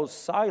Paul chose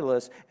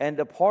Silas and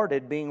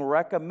departed, being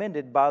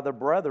recommended by the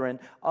brethren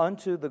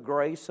unto the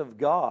grace of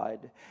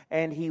God.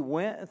 And he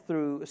went went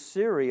through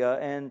Syria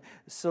and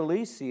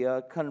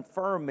Cilicia,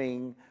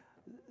 confirming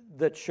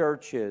the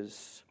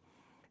churches.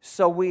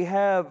 So we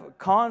have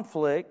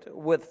conflict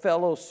with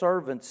fellow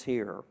servants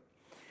here.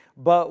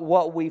 But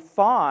what we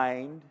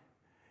find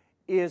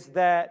is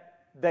that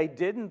they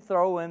didn't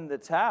throw in the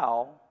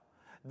towel.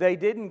 They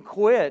didn't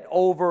quit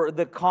over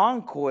the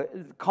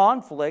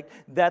conflict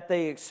that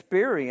they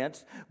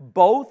experienced.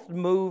 Both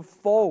moved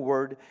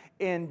forward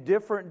in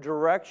different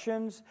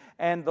directions,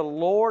 and the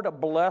Lord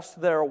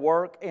blessed their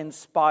work in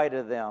spite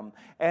of them.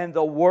 And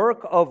the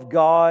work of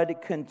God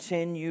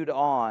continued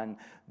on.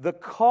 The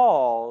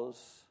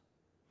cause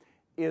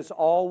is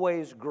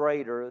always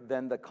greater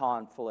than the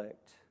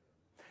conflict.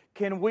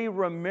 Can we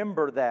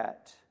remember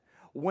that?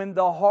 When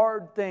the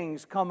hard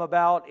things come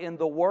about in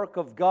the work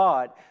of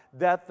God,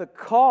 that the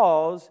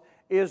cause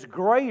is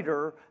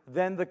greater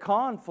than the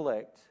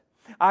conflict.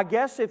 I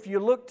guess if you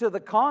look to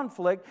the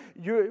conflict,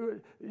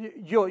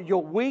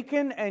 you'll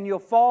weaken and you'll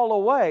fall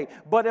away.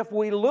 But if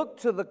we look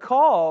to the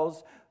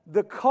cause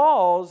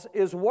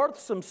is worth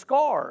some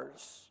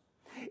scars.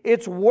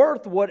 It's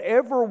worth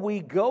whatever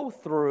we go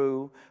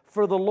through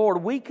for the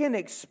Lord. We can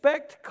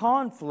expect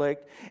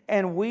conflict,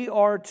 and we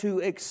are to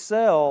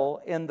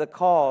excel in the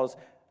cause,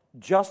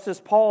 just as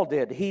Paul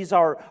did. He's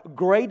our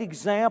great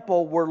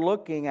example we're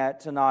looking at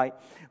tonight.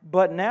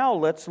 But now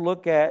let's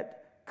look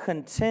at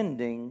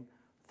contending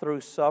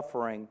through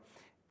suffering.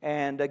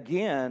 And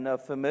again, a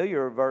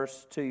familiar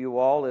verse to you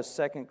all is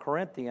 2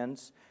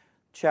 Corinthians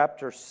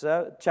chapter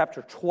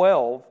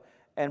 12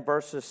 and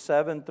verses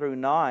 7 through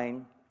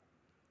 9,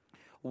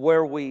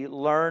 where we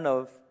learn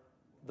of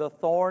the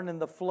thorn in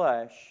the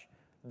flesh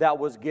that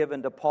was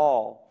given to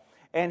Paul.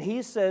 And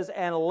he says,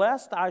 "And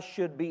lest I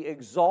should be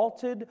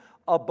exalted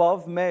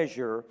above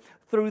measure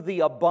through the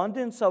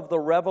abundance of the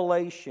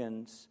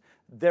revelations,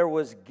 there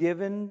was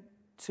given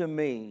to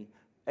me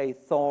a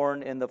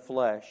thorn in the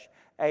flesh,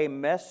 a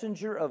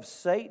messenger of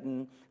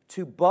Satan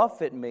to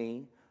buffet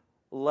me,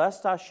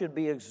 lest I should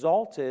be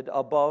exalted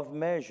above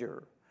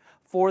measure.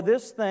 For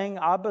this thing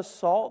I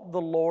besought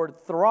the Lord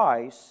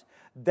thrice,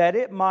 that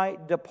it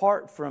might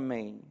depart from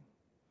me.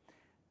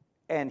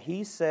 And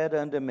he said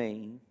unto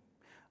me,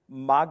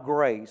 My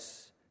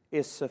grace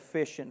is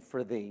sufficient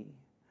for thee,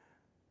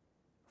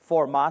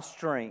 for my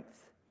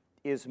strength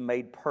is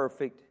made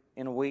perfect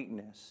in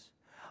weakness.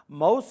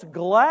 Most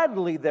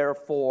gladly,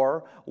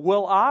 therefore,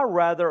 will I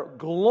rather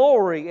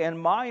glory in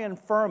my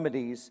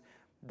infirmities,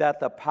 that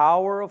the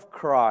power of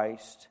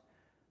Christ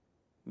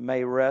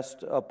may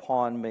rest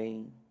upon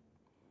me."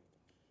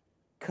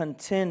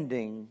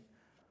 Contending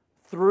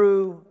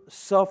through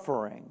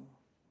suffering.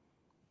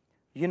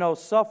 You know,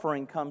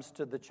 suffering comes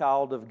to the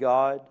child of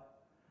God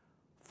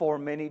for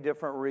many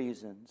different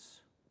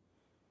reasons.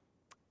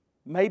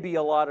 Maybe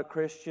a lot of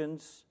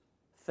Christians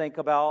think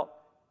about,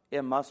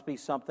 it must be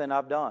something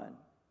I've done.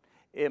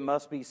 It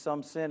must be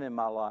some sin in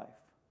my life.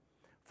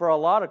 For a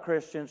lot of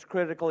Christians,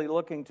 critically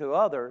looking to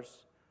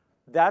others,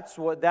 that's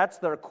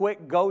their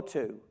quick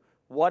go-to.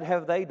 What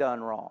have they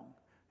done wrong?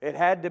 It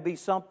had to be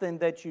something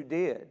that you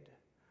did.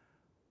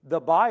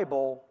 The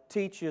Bible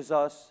teaches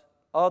us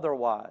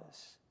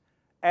otherwise,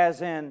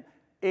 as in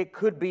it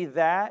could be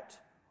that,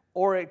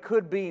 or it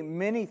could be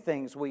many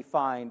things we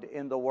find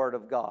in the Word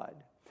of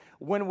God.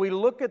 When we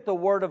look at the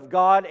Word of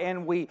God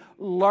and we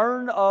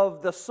learn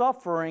of the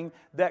suffering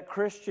that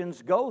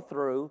Christians go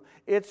through,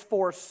 it's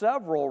for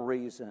several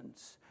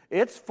reasons.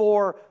 It's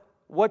for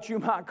what you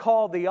might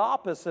call the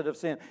opposite of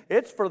sin.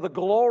 It's for the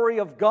glory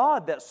of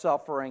God that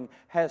suffering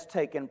has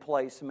taken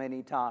place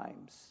many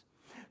times.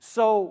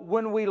 So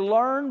when we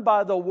learn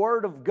by the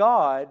Word of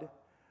God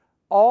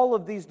all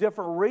of these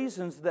different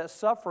reasons that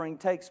suffering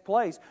takes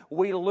place,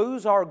 we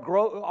lose our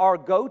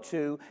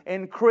go-to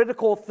in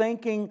critical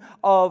thinking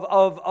of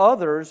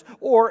others,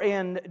 or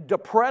in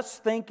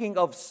depressed thinking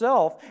of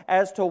self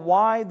as to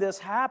why this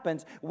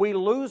happens. We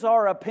lose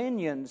our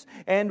opinions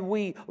and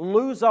we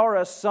lose our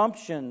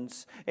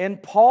assumptions. In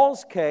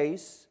Paul's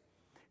case,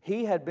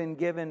 he had been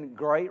given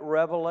great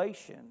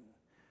revelation.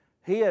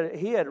 He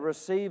had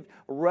received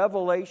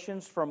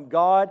revelations from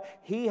God.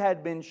 He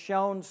had been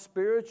shown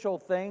spiritual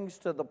things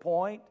to the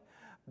point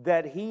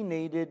that he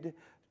needed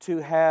to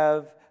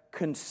have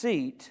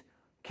conceit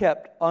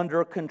kept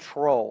under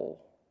control,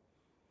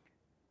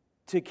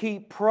 to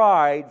keep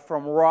pride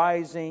from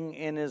rising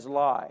in his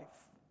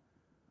life.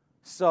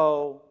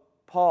 So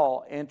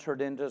Paul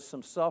entered into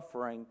some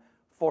suffering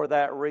for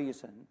that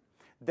reason,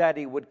 that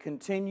he would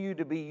continue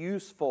to be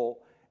useful.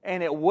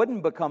 And it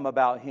wouldn't become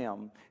about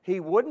him. He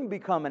wouldn't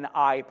become an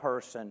I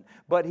person,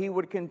 but he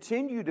would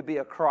continue to be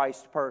a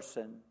Christ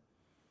person.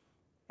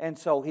 And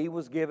so he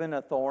was given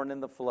a thorn in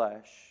the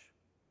flesh.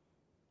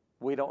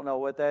 We don't know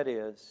what that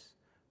is.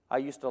 I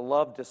used to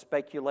love to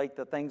speculate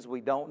the things we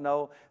don't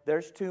know.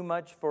 There's too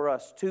much for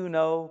us to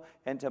know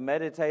and to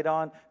meditate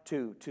on,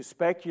 to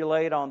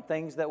speculate on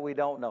things that we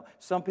don't know.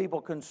 Some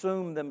people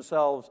consume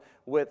themselves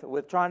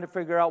with trying to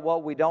figure out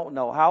what we don't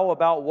know. How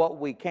about what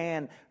we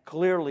can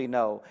clearly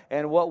know?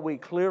 And what we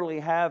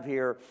clearly have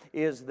here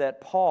is that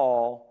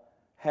Paul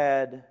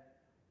had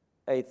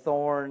a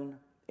thorn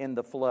in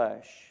the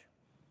flesh.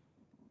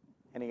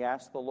 And he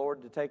asked the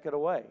Lord to take it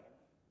away.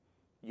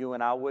 You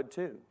and I would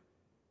too.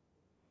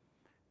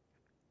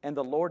 And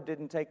the Lord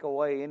didn't take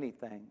away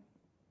anything,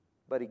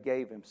 but He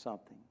gave him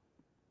something.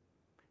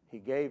 He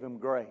gave him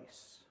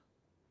grace.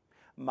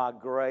 My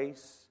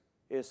grace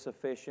is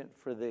sufficient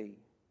for thee.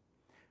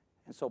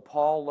 And so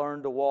Paul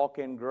learned to walk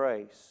in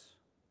grace.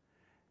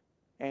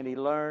 And he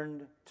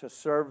learned to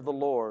serve the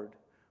Lord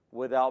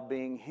without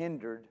being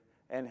hindered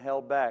and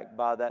held back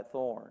by that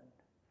thorn.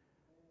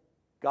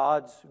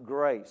 God's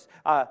grace.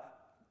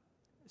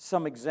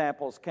 Some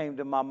examples came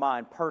to my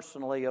mind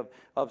personally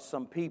of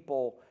some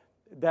people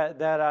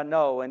that I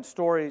know, and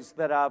stories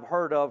that I've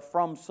heard of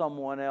from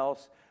someone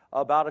else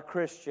about a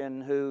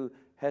Christian who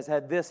has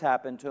had this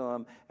happen to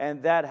him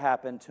and that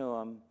happened to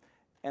him,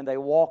 and they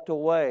walked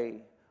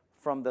away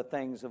from the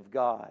things of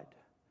God.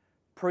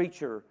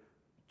 Preacher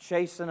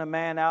chasing a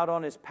man out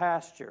on his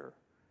pasture,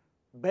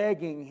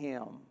 begging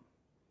him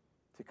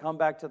to come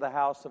back to the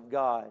house of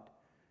God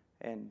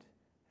and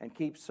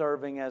keep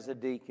serving as a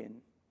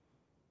deacon.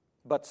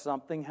 But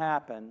something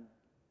happened,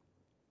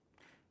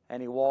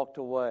 and he walked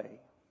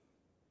away,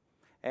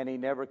 and he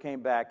never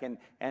came back.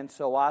 And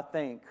so I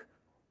think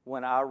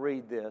when I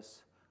read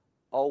this,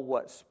 oh,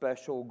 what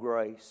special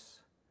grace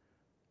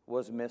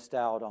was missed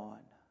out on.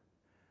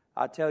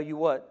 I tell you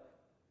what,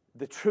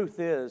 the truth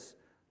is,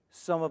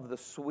 some of the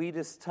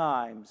sweetest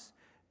times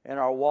in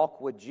our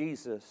walk with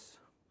Jesus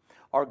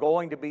are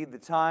going to be the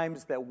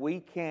times that we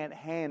can't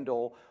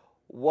handle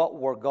what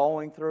we're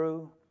going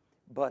through,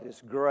 but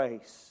His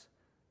grace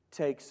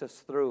takes us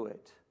through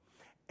it.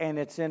 And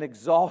it's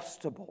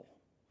inexhaustible.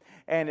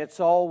 And it's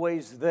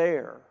always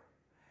there.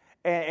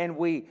 And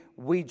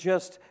we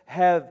just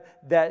have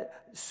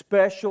that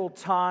special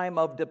time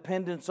of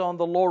dependence on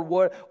the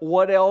Lord.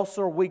 What else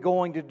are we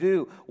going to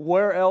do?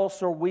 Where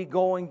else are we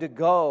going to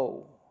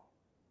go?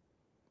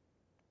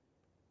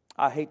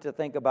 I hate to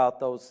think about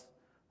those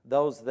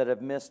that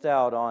have missed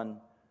out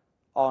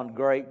on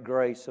great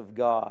grace of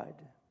God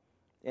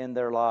in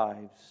their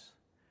lives.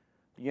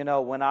 You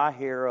know, when I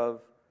hear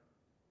of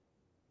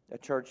a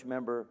church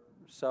member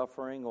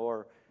suffering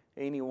or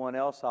anyone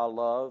else I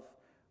love,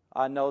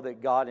 I know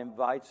that God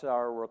invites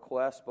our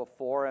request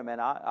before Him,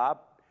 and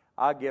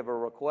I give a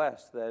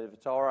request that if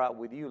it's all right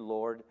with you,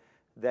 Lord,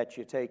 that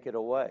you take it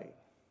away.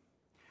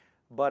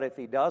 But if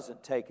He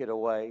doesn't take it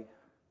away,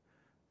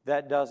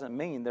 that doesn't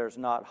mean there's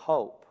not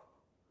hope,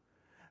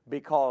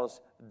 because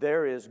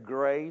there is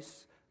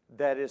grace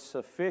that is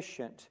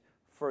sufficient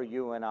for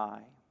you and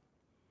I.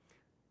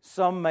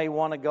 Some may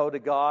want to go to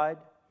God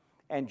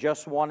and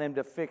just want Him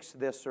to fix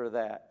this or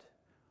that.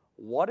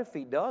 What if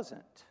He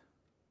doesn't?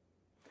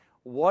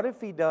 What if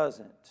He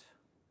doesn't?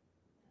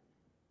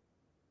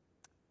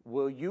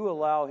 Will you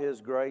allow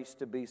His grace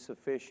to be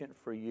sufficient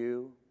for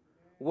you?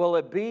 Will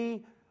it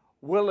be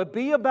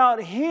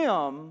about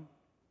Him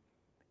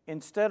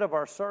instead of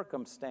our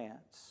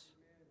circumstance?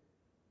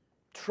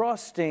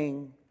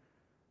 Trusting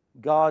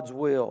God's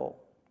will.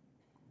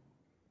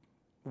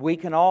 We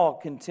can all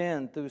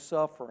contend through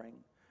suffering.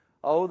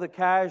 Oh, the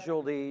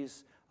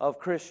casualties of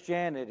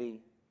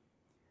Christianity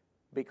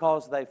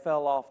because they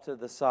fell off to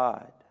the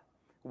side.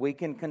 We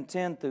can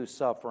contend through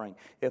suffering.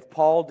 If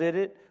Paul did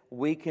it,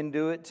 we can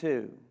do it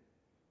too.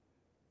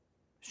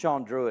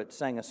 Sean Druitt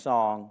sang a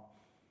song,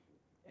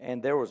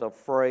 and there was a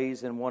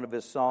phrase in one of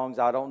his songs.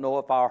 I don't know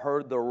if I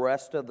heard the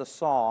rest of the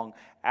song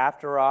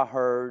after I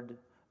heard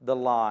the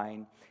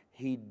line,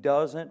 "He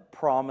doesn't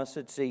promise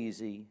it's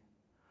easy,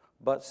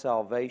 but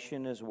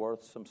salvation is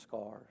worth some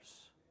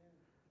scars."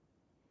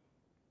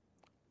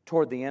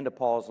 Toward the end of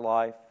Paul's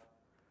life,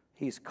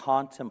 he's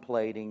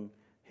contemplating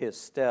his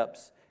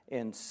steps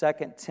in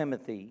 2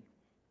 Timothy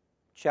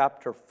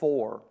chapter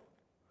 4,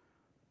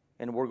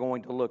 and we're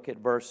going to look at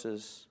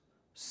verses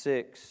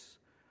 6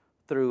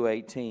 through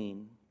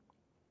 18.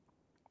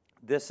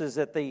 This is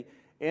at the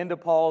end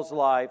of Paul's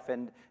life,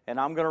 and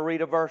I'm going to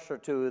read a verse or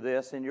two of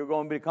this, and you're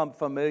going to become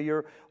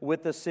familiar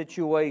with the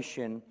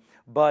situation.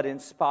 But in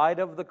spite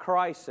of the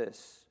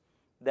crisis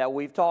that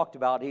we've talked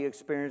about he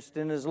experienced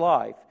in his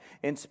life,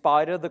 in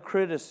spite of the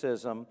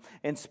criticism,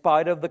 in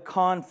spite of the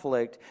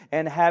conflict,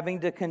 and having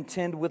to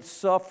contend with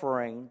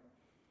suffering,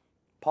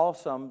 Paul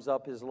sums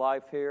up his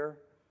life here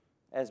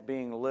as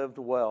being lived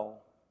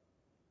well.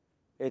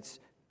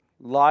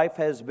 Life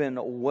has been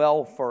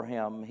well for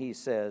him, he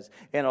says,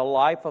 in a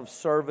life of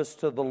service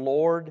to the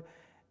Lord,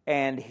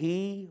 and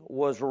he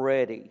was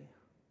ready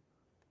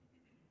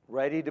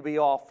to be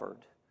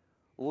offered,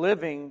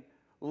 living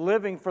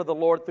for the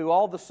Lord through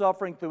all the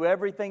suffering, through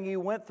everything he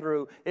went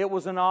through. It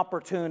was an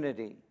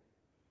opportunity.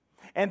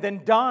 And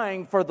then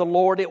dying for the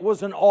Lord, it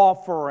was an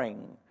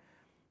offering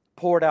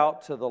poured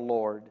out to the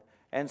Lord.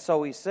 And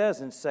so he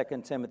says in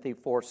 2 Timothy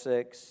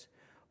 4:6,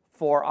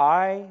 "For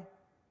I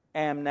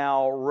am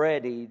now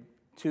ready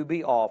to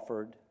be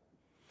offered,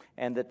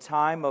 and the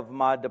time of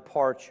my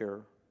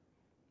departure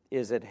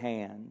is at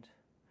hand."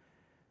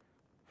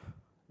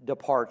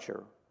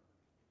 Departure.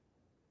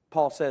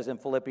 Paul says in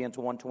Philippians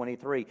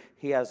 1:23,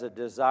 he has a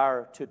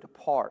desire to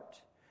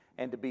depart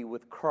and to be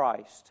with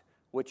Christ,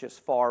 which is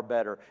far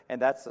better.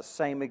 And that's the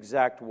same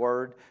exact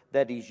word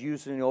that he's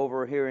using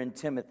over here in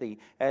Timothy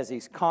as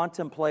he's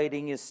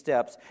contemplating his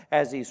steps,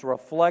 as he's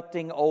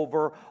reflecting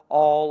over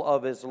all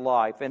of his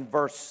life. In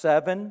verse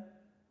 7,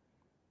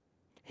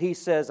 he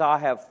says, I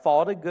have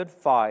fought a good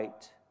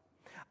fight.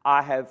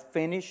 I have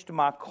finished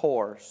my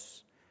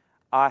course.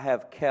 I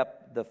have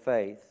kept the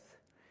faith.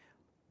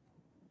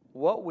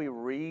 What we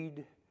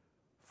read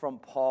from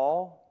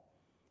Paul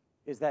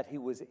is that he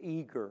was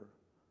eager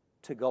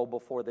to go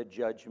before the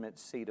judgment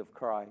seat of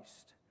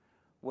Christ.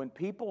 When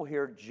people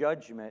hear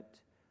judgment,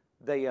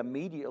 they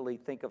immediately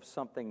think of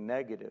something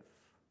negative.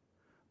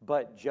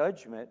 But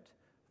judgment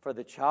for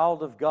the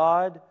child of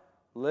God,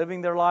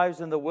 living their lives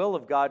in the will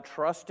of God,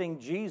 trusting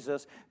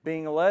Jesus,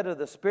 being led of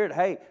the Spirit,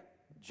 hey,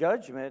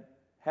 judgment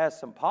has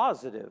some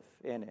positive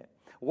in it.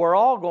 We're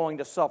all going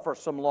to suffer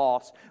some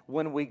loss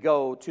when we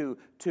go to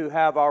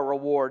have our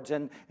rewards,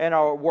 and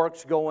our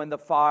works go in the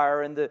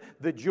fire, and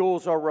the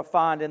jewels are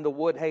refined, and the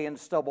wood, hay, and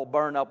stubble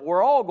burn up.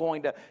 We're all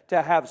going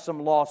to have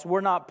some loss.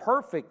 We're not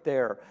perfect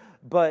there,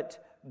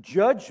 but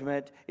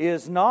judgment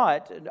is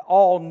not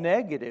all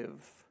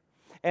negative.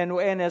 And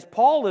as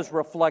Paul is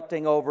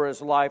reflecting over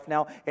his life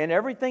now, and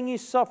everything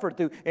he's suffered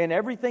through, and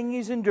everything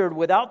he's endured,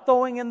 without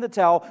throwing in the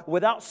towel,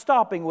 without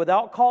stopping,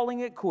 without calling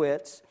it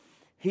quits,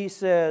 he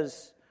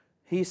says,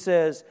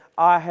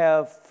 I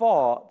have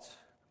fought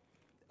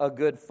a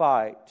good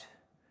fight.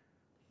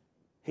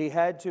 He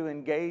had to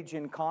engage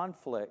in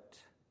conflict.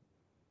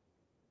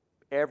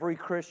 Every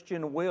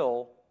Christian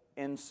will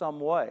in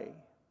some way.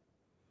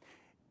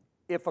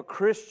 If a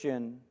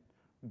Christian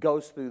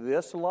goes through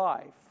this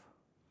life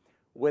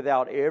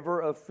without ever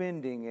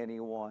offending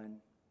anyone,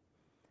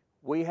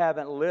 we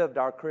haven't lived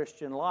our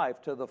Christian life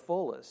to the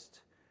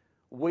fullest.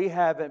 We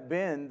haven't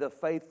been the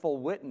faithful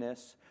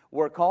witness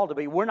we're called to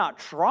be. We're not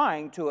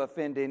trying to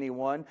offend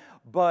anyone,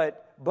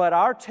 but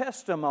our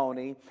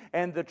testimony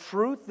and the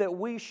truth that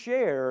we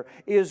share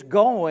is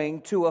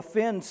going to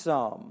offend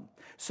some.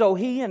 So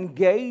he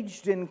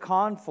engaged in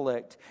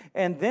conflict.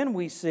 And then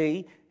we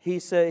see,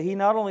 he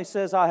not only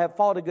says, I have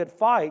fought a good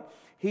fight,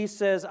 he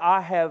says, I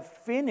have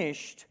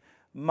finished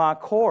my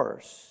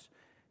course.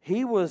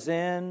 He was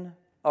in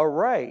a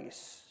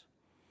race.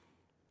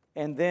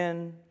 And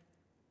then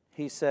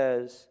he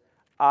says,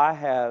 I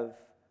have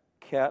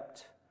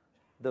kept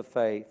the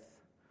faith.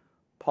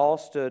 Paul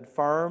stood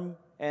firm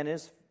in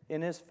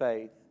his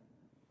faith,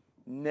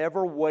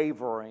 never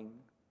wavering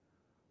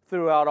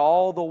throughout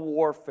all the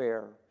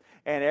warfare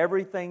and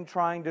everything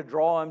trying to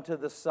draw him to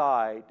the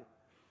side.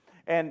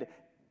 And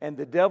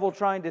the devil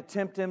trying to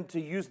tempt him to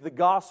use the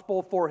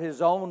gospel for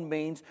his own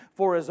means,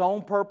 for his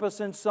own purpose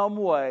in some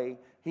way.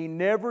 He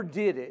never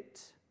did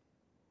it.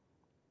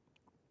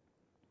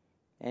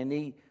 And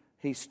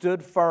he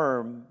stood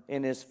firm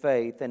in his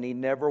faith, and he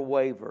never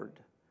wavered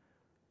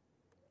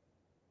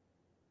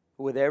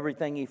with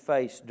everything he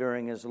faced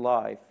during his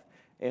life.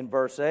 In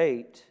verse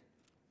 8,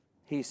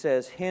 he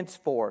says,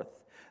 henceforth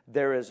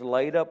there is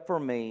laid up for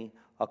me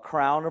a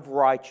crown of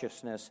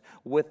righteousness,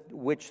 with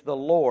which the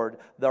Lord,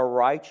 the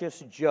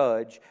righteous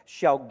judge,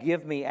 shall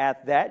give me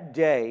at that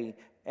day,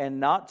 and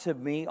not to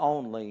me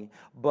only,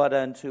 but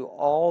unto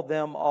all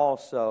them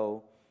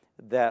also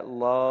that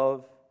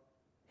love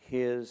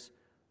his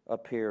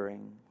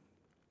appearing.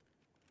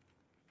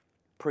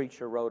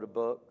 Preacher wrote a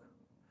book,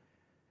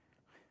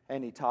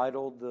 and he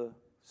titled the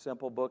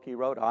simple book he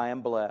wrote, I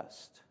Am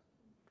Blessed.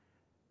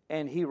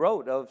 And he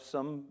wrote of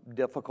some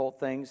difficult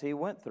things he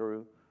went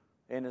through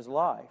in his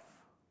life.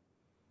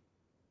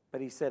 But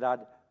he said, I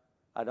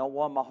don't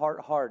want my heart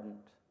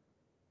hardened.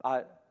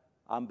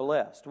 I'm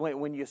blessed.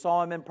 When you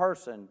saw him in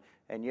person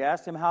and you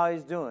asked him how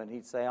he's doing,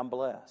 he'd say, I'm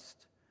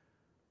blessed.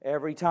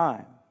 Every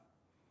time.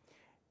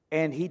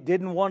 And he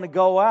didn't want to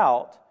go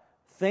out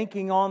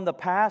thinking on the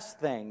past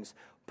things.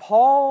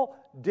 Paul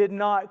did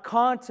not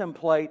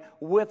contemplate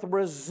with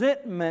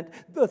resentment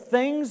the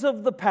things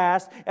of the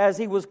past as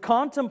he was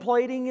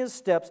contemplating his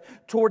steps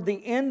toward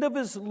the end of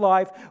his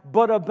life,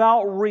 but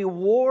about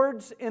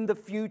rewards in the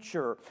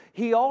future.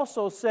 He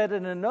also said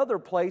in another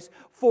place,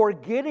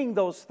 forgetting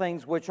those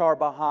things which are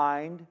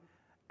behind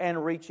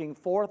and reaching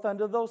forth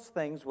unto those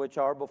things which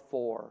are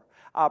before.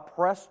 I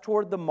press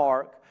toward the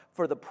mark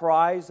for the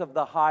prize of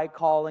the high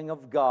calling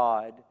of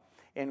God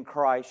in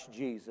Christ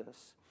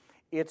Jesus.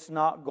 It's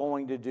not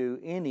going to do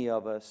any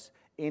of us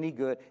any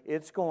good.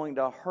 It's going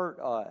to hurt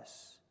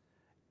us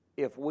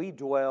if we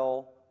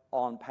dwell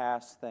on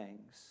past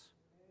things.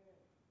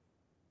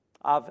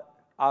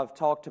 I've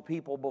talked to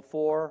people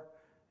before,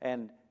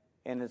 and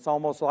it's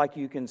almost like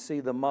you can see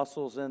the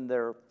muscles in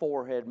their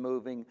forehead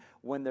moving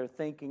when they're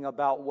thinking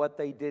about what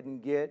they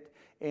didn't get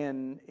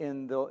in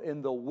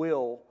the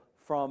will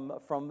from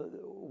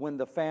when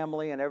the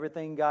family and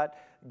everything got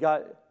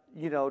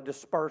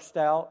dispersed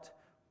out.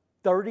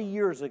 30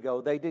 years ago,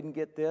 they didn't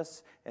get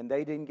this and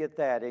they didn't get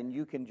that. And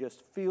you can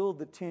just feel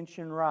the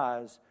tension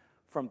rise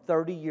from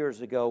 30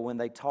 years ago when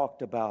they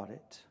talked about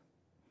it.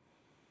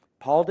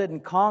 Paul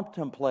didn't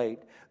contemplate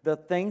the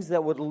things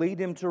that would lead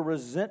him to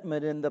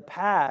resentment in the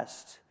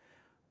past,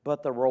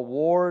 but the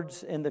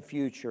rewards in the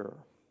future.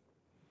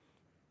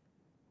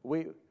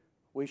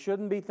 We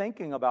shouldn't be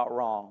thinking about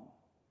wrong.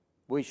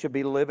 We should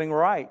be living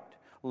right,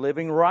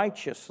 living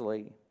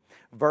righteously.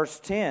 Verse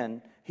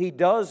 10, he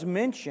does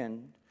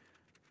mention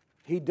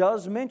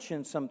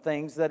some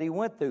things that he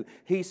went through.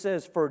 He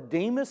says, "For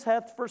Demas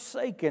hath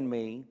forsaken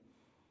me,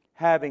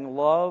 having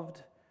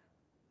loved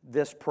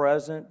this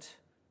present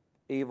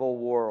evil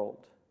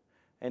world."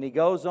 And he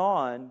goes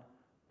on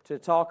to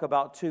talk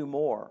about two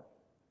more.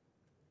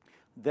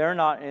 They're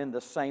not in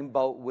the same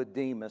boat with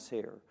Demas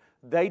here.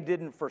 They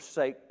didn't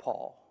forsake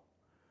Paul.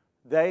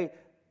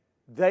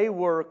 They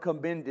were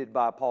commended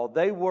by Paul.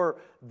 They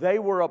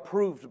were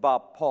approved by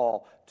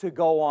Paul to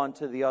go on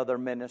to the other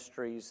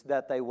ministries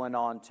that they went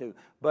on to.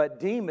 But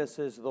Demas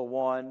is the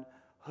one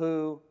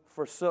who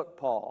forsook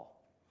Paul.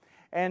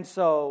 And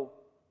so,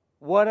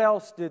 what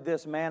else did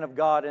this man of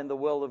God in the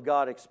will of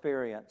God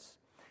experience?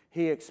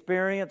 He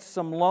experienced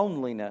some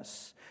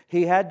loneliness.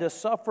 He had to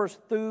suffer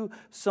through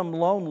some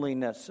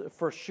loneliness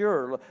for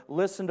sure.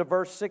 Listen to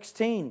verse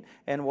 16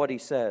 and what he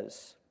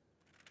says.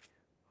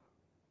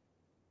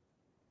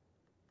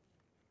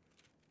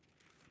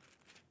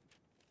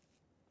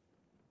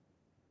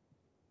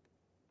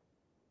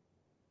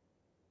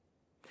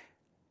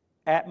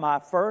 "At my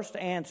first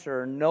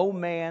answer, no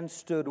man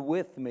stood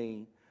with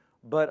me,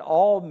 but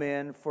all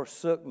men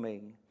forsook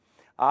me.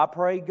 I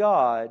pray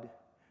God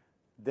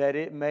that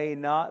it may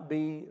not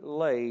be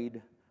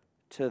laid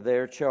to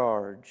their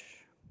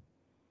charge."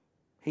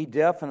 He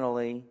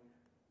definitely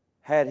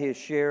had his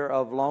share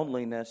of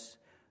loneliness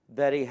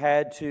that he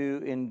had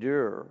to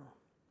endure.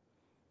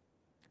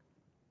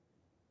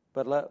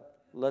 But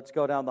let's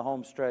go down the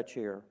home stretch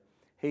here.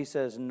 He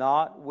says,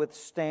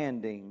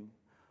 "Notwithstanding,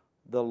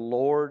 the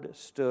Lord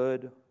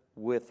stood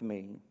with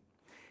me."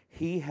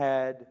 He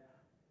had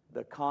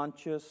the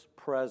conscious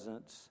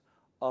presence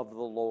of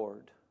the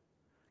Lord.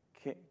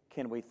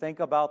 Can we think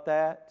about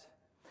that?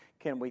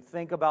 Can we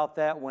think about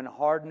that when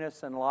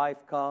hardness in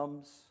life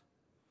comes?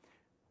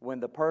 When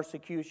the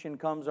persecution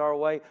comes our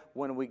way?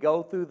 When we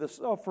go through the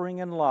suffering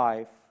in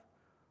life,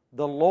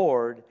 the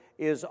Lord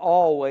is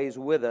always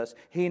with us.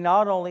 He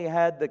not only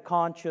had the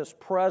conscious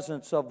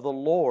presence of the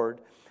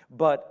Lord,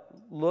 but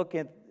look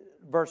at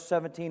verse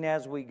 17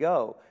 as we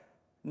go.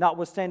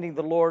 "Notwithstanding,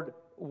 the Lord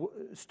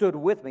stood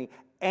with me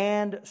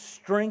and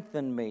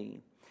strengthened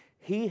me."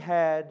 He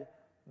had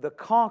the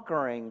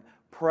conquering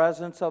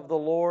presence of the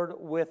Lord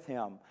with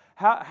him.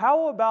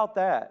 How about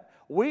that?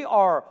 We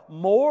are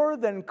more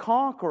than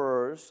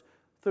conquerors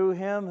through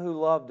Him who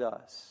loved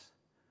us.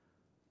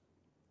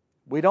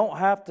 We don't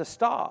have to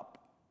stop.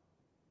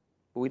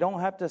 We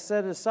don't have to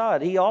set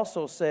aside. He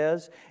also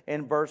says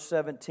in verse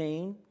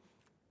 17,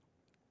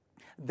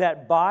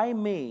 "that by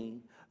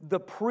me the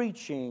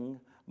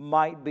preaching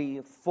might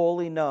be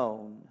fully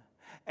known,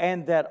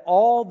 and that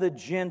all the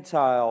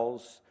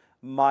Gentiles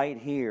might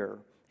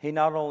hear." He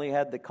not only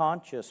had the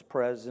conscious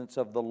presence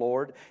of the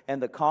Lord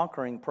and the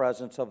conquering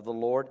presence of the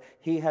Lord,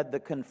 he had the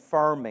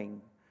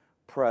confirming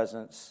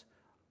presence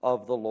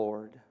of the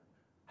Lord.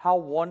 How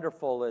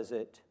wonderful is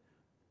it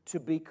to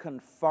be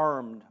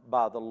confirmed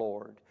by the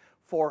Lord,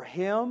 for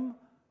Him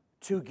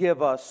to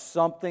give us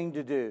something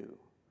to do.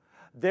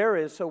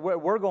 So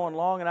we're going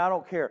long and I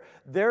don't care.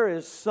 There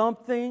is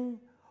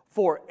something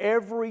for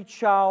every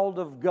child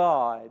of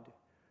God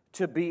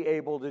to be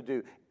able to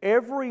do.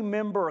 Every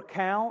member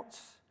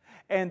counts,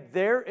 and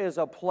there is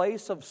a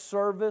place of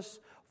service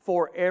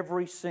for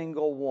every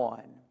single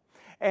one.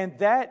 And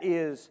that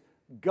is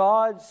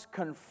God's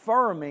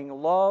confirming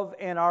love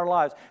in our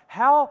lives.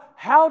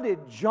 How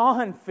did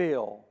John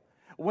feel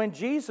when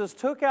Jesus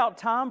took out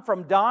time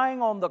from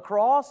dying on the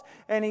cross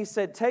and He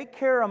said, "Take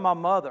care of my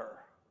mother"?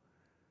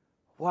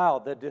 Wow,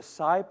 the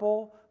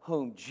disciple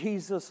whom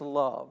Jesus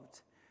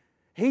loved.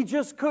 He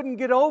just couldn't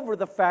get over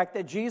the fact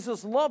that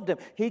Jesus loved him.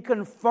 He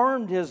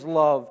confirmed His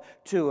love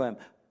to him.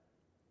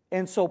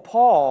 And so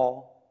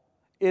Paul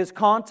is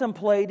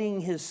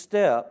contemplating his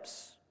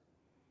steps,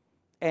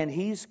 and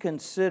he's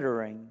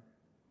considering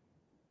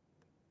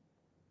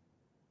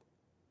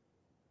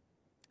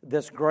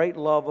this great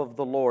love of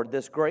the Lord,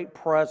 this great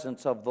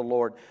presence of the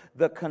Lord,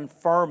 the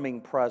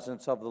confirming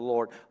presence of the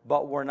Lord.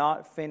 But we're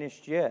not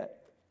finished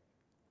yet.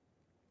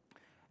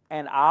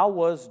 "And I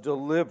was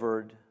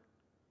delivered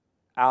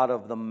out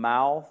of the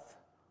mouth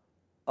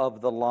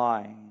of the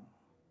lion."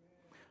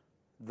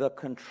 The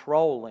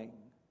controlling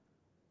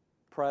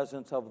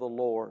presence of the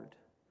Lord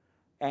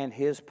and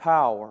His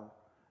power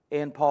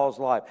in Paul's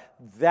life.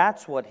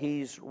 That's what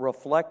he's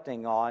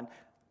reflecting on.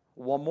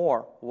 One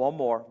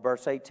more,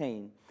 verse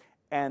 18.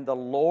 "And the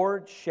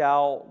Lord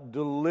shall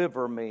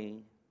deliver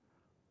me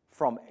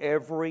from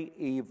every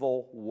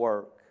evil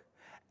work,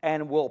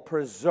 and will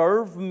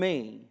preserve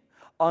me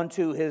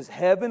unto His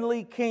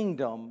heavenly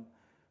kingdom,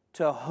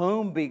 to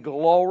whom be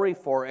glory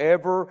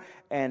forever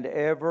and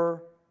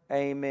ever.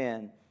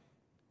 Amen."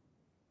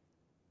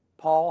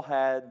 Paul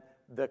had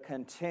the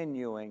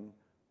continuing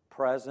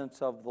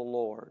presence of the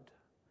Lord.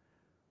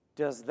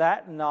 Does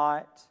that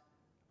not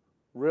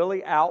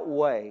really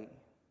outweigh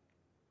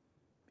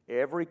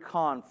every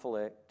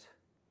conflict,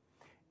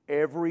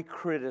 every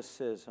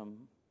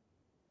criticism,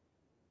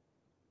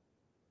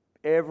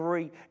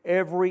 every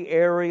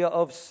area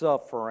of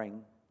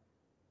suffering,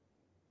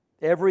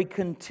 every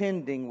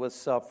contending with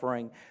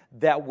suffering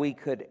that we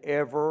could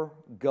ever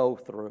go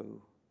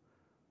through.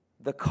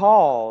 The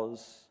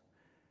cause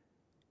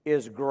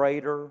is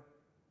greater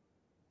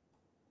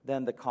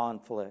than the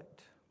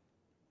conflict.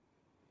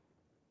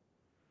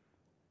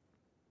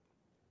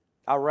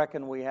 I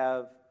reckon we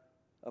have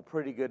a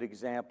pretty good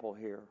example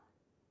here.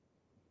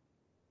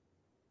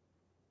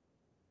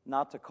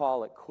 Not to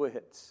call it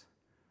quits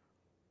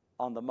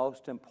on the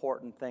most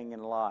important thing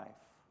in life.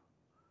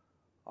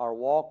 Our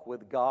walk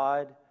with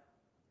God,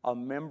 a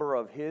member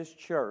of His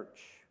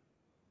church.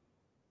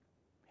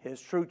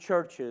 His true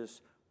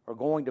churches are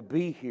going to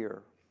be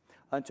here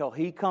until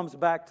He comes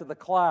back to the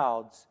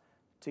clouds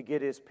to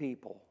get His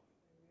people.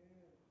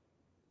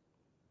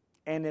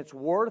 And it's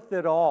worth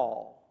it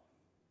all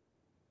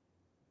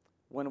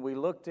when we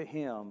look to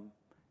Him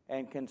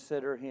and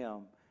consider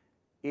Him.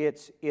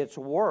 It's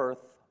worth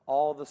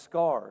all the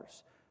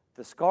scars.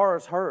 The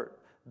scars hurt.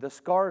 The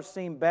scars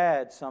seem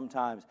bad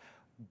sometimes.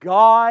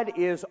 God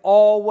is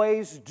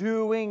always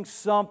doing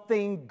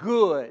something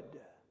good,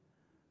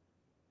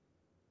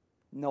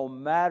 no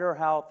matter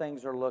how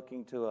things are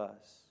looking to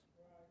us.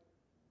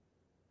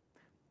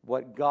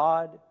 What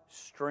God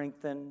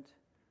strengthened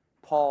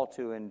Paul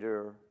to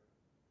endure,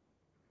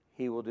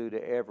 He will do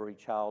to every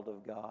child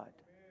of God.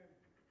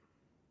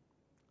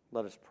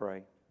 Let us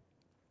pray.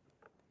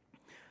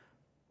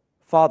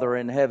 Father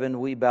in heaven,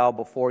 we bow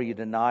before You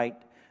tonight.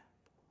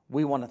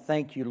 We want to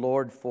thank You,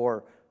 Lord,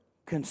 for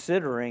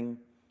considering,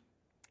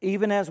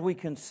 even as we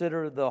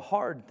consider the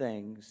hard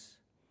things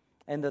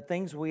and the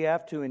things we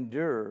have to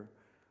endure,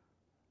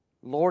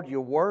 Lord,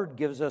 Your Word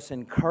gives us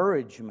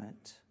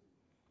encouragement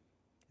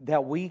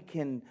that we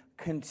can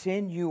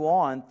continue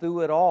on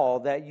through it all,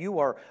 that You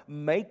are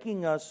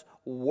making us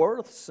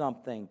worth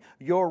something.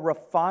 You're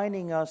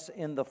refining us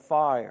in the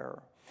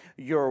fire.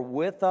 You're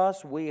with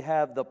us. We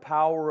have the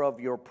power of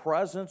Your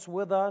presence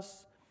with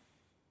us.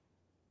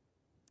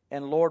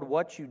 And Lord,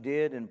 what You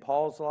did in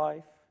Paul's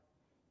life,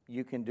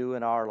 You can do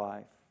in our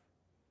life.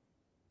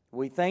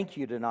 We thank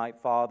You tonight,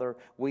 Father.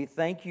 We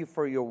thank You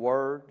for Your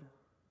Word.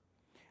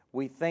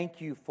 We thank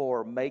You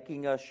for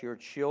making us Your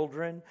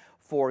children,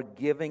 for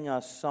giving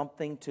us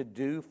something to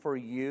do for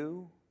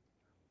You.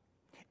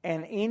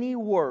 And any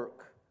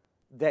work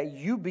that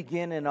You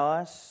begin in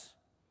us,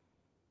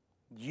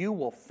 You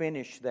will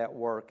finish that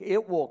work.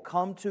 It will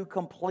come to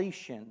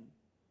completion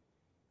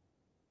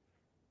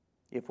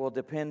if we'll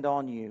depend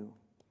on You,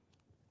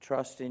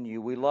 trust in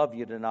You. We love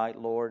You tonight,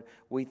 Lord.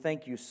 We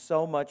thank You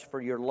so much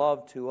for Your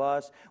love to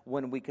us.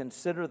 When we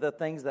consider the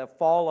things that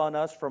fall on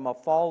us from a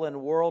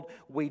fallen world,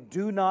 we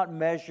do not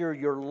measure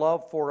Your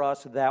love for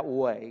us that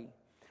way.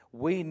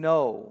 We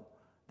know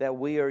that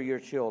we are Your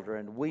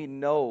children. We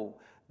know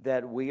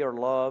that we are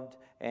loved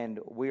and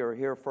we are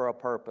here for a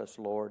purpose,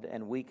 Lord,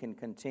 and we can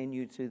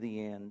continue to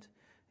the end.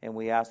 And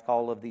we ask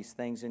all of these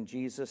things in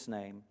Jesus'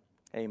 name.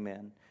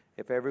 Amen.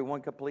 If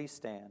everyone could please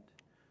stand.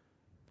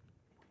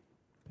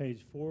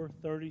 Page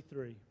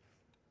 433.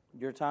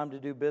 Your time to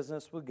do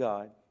business with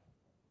God.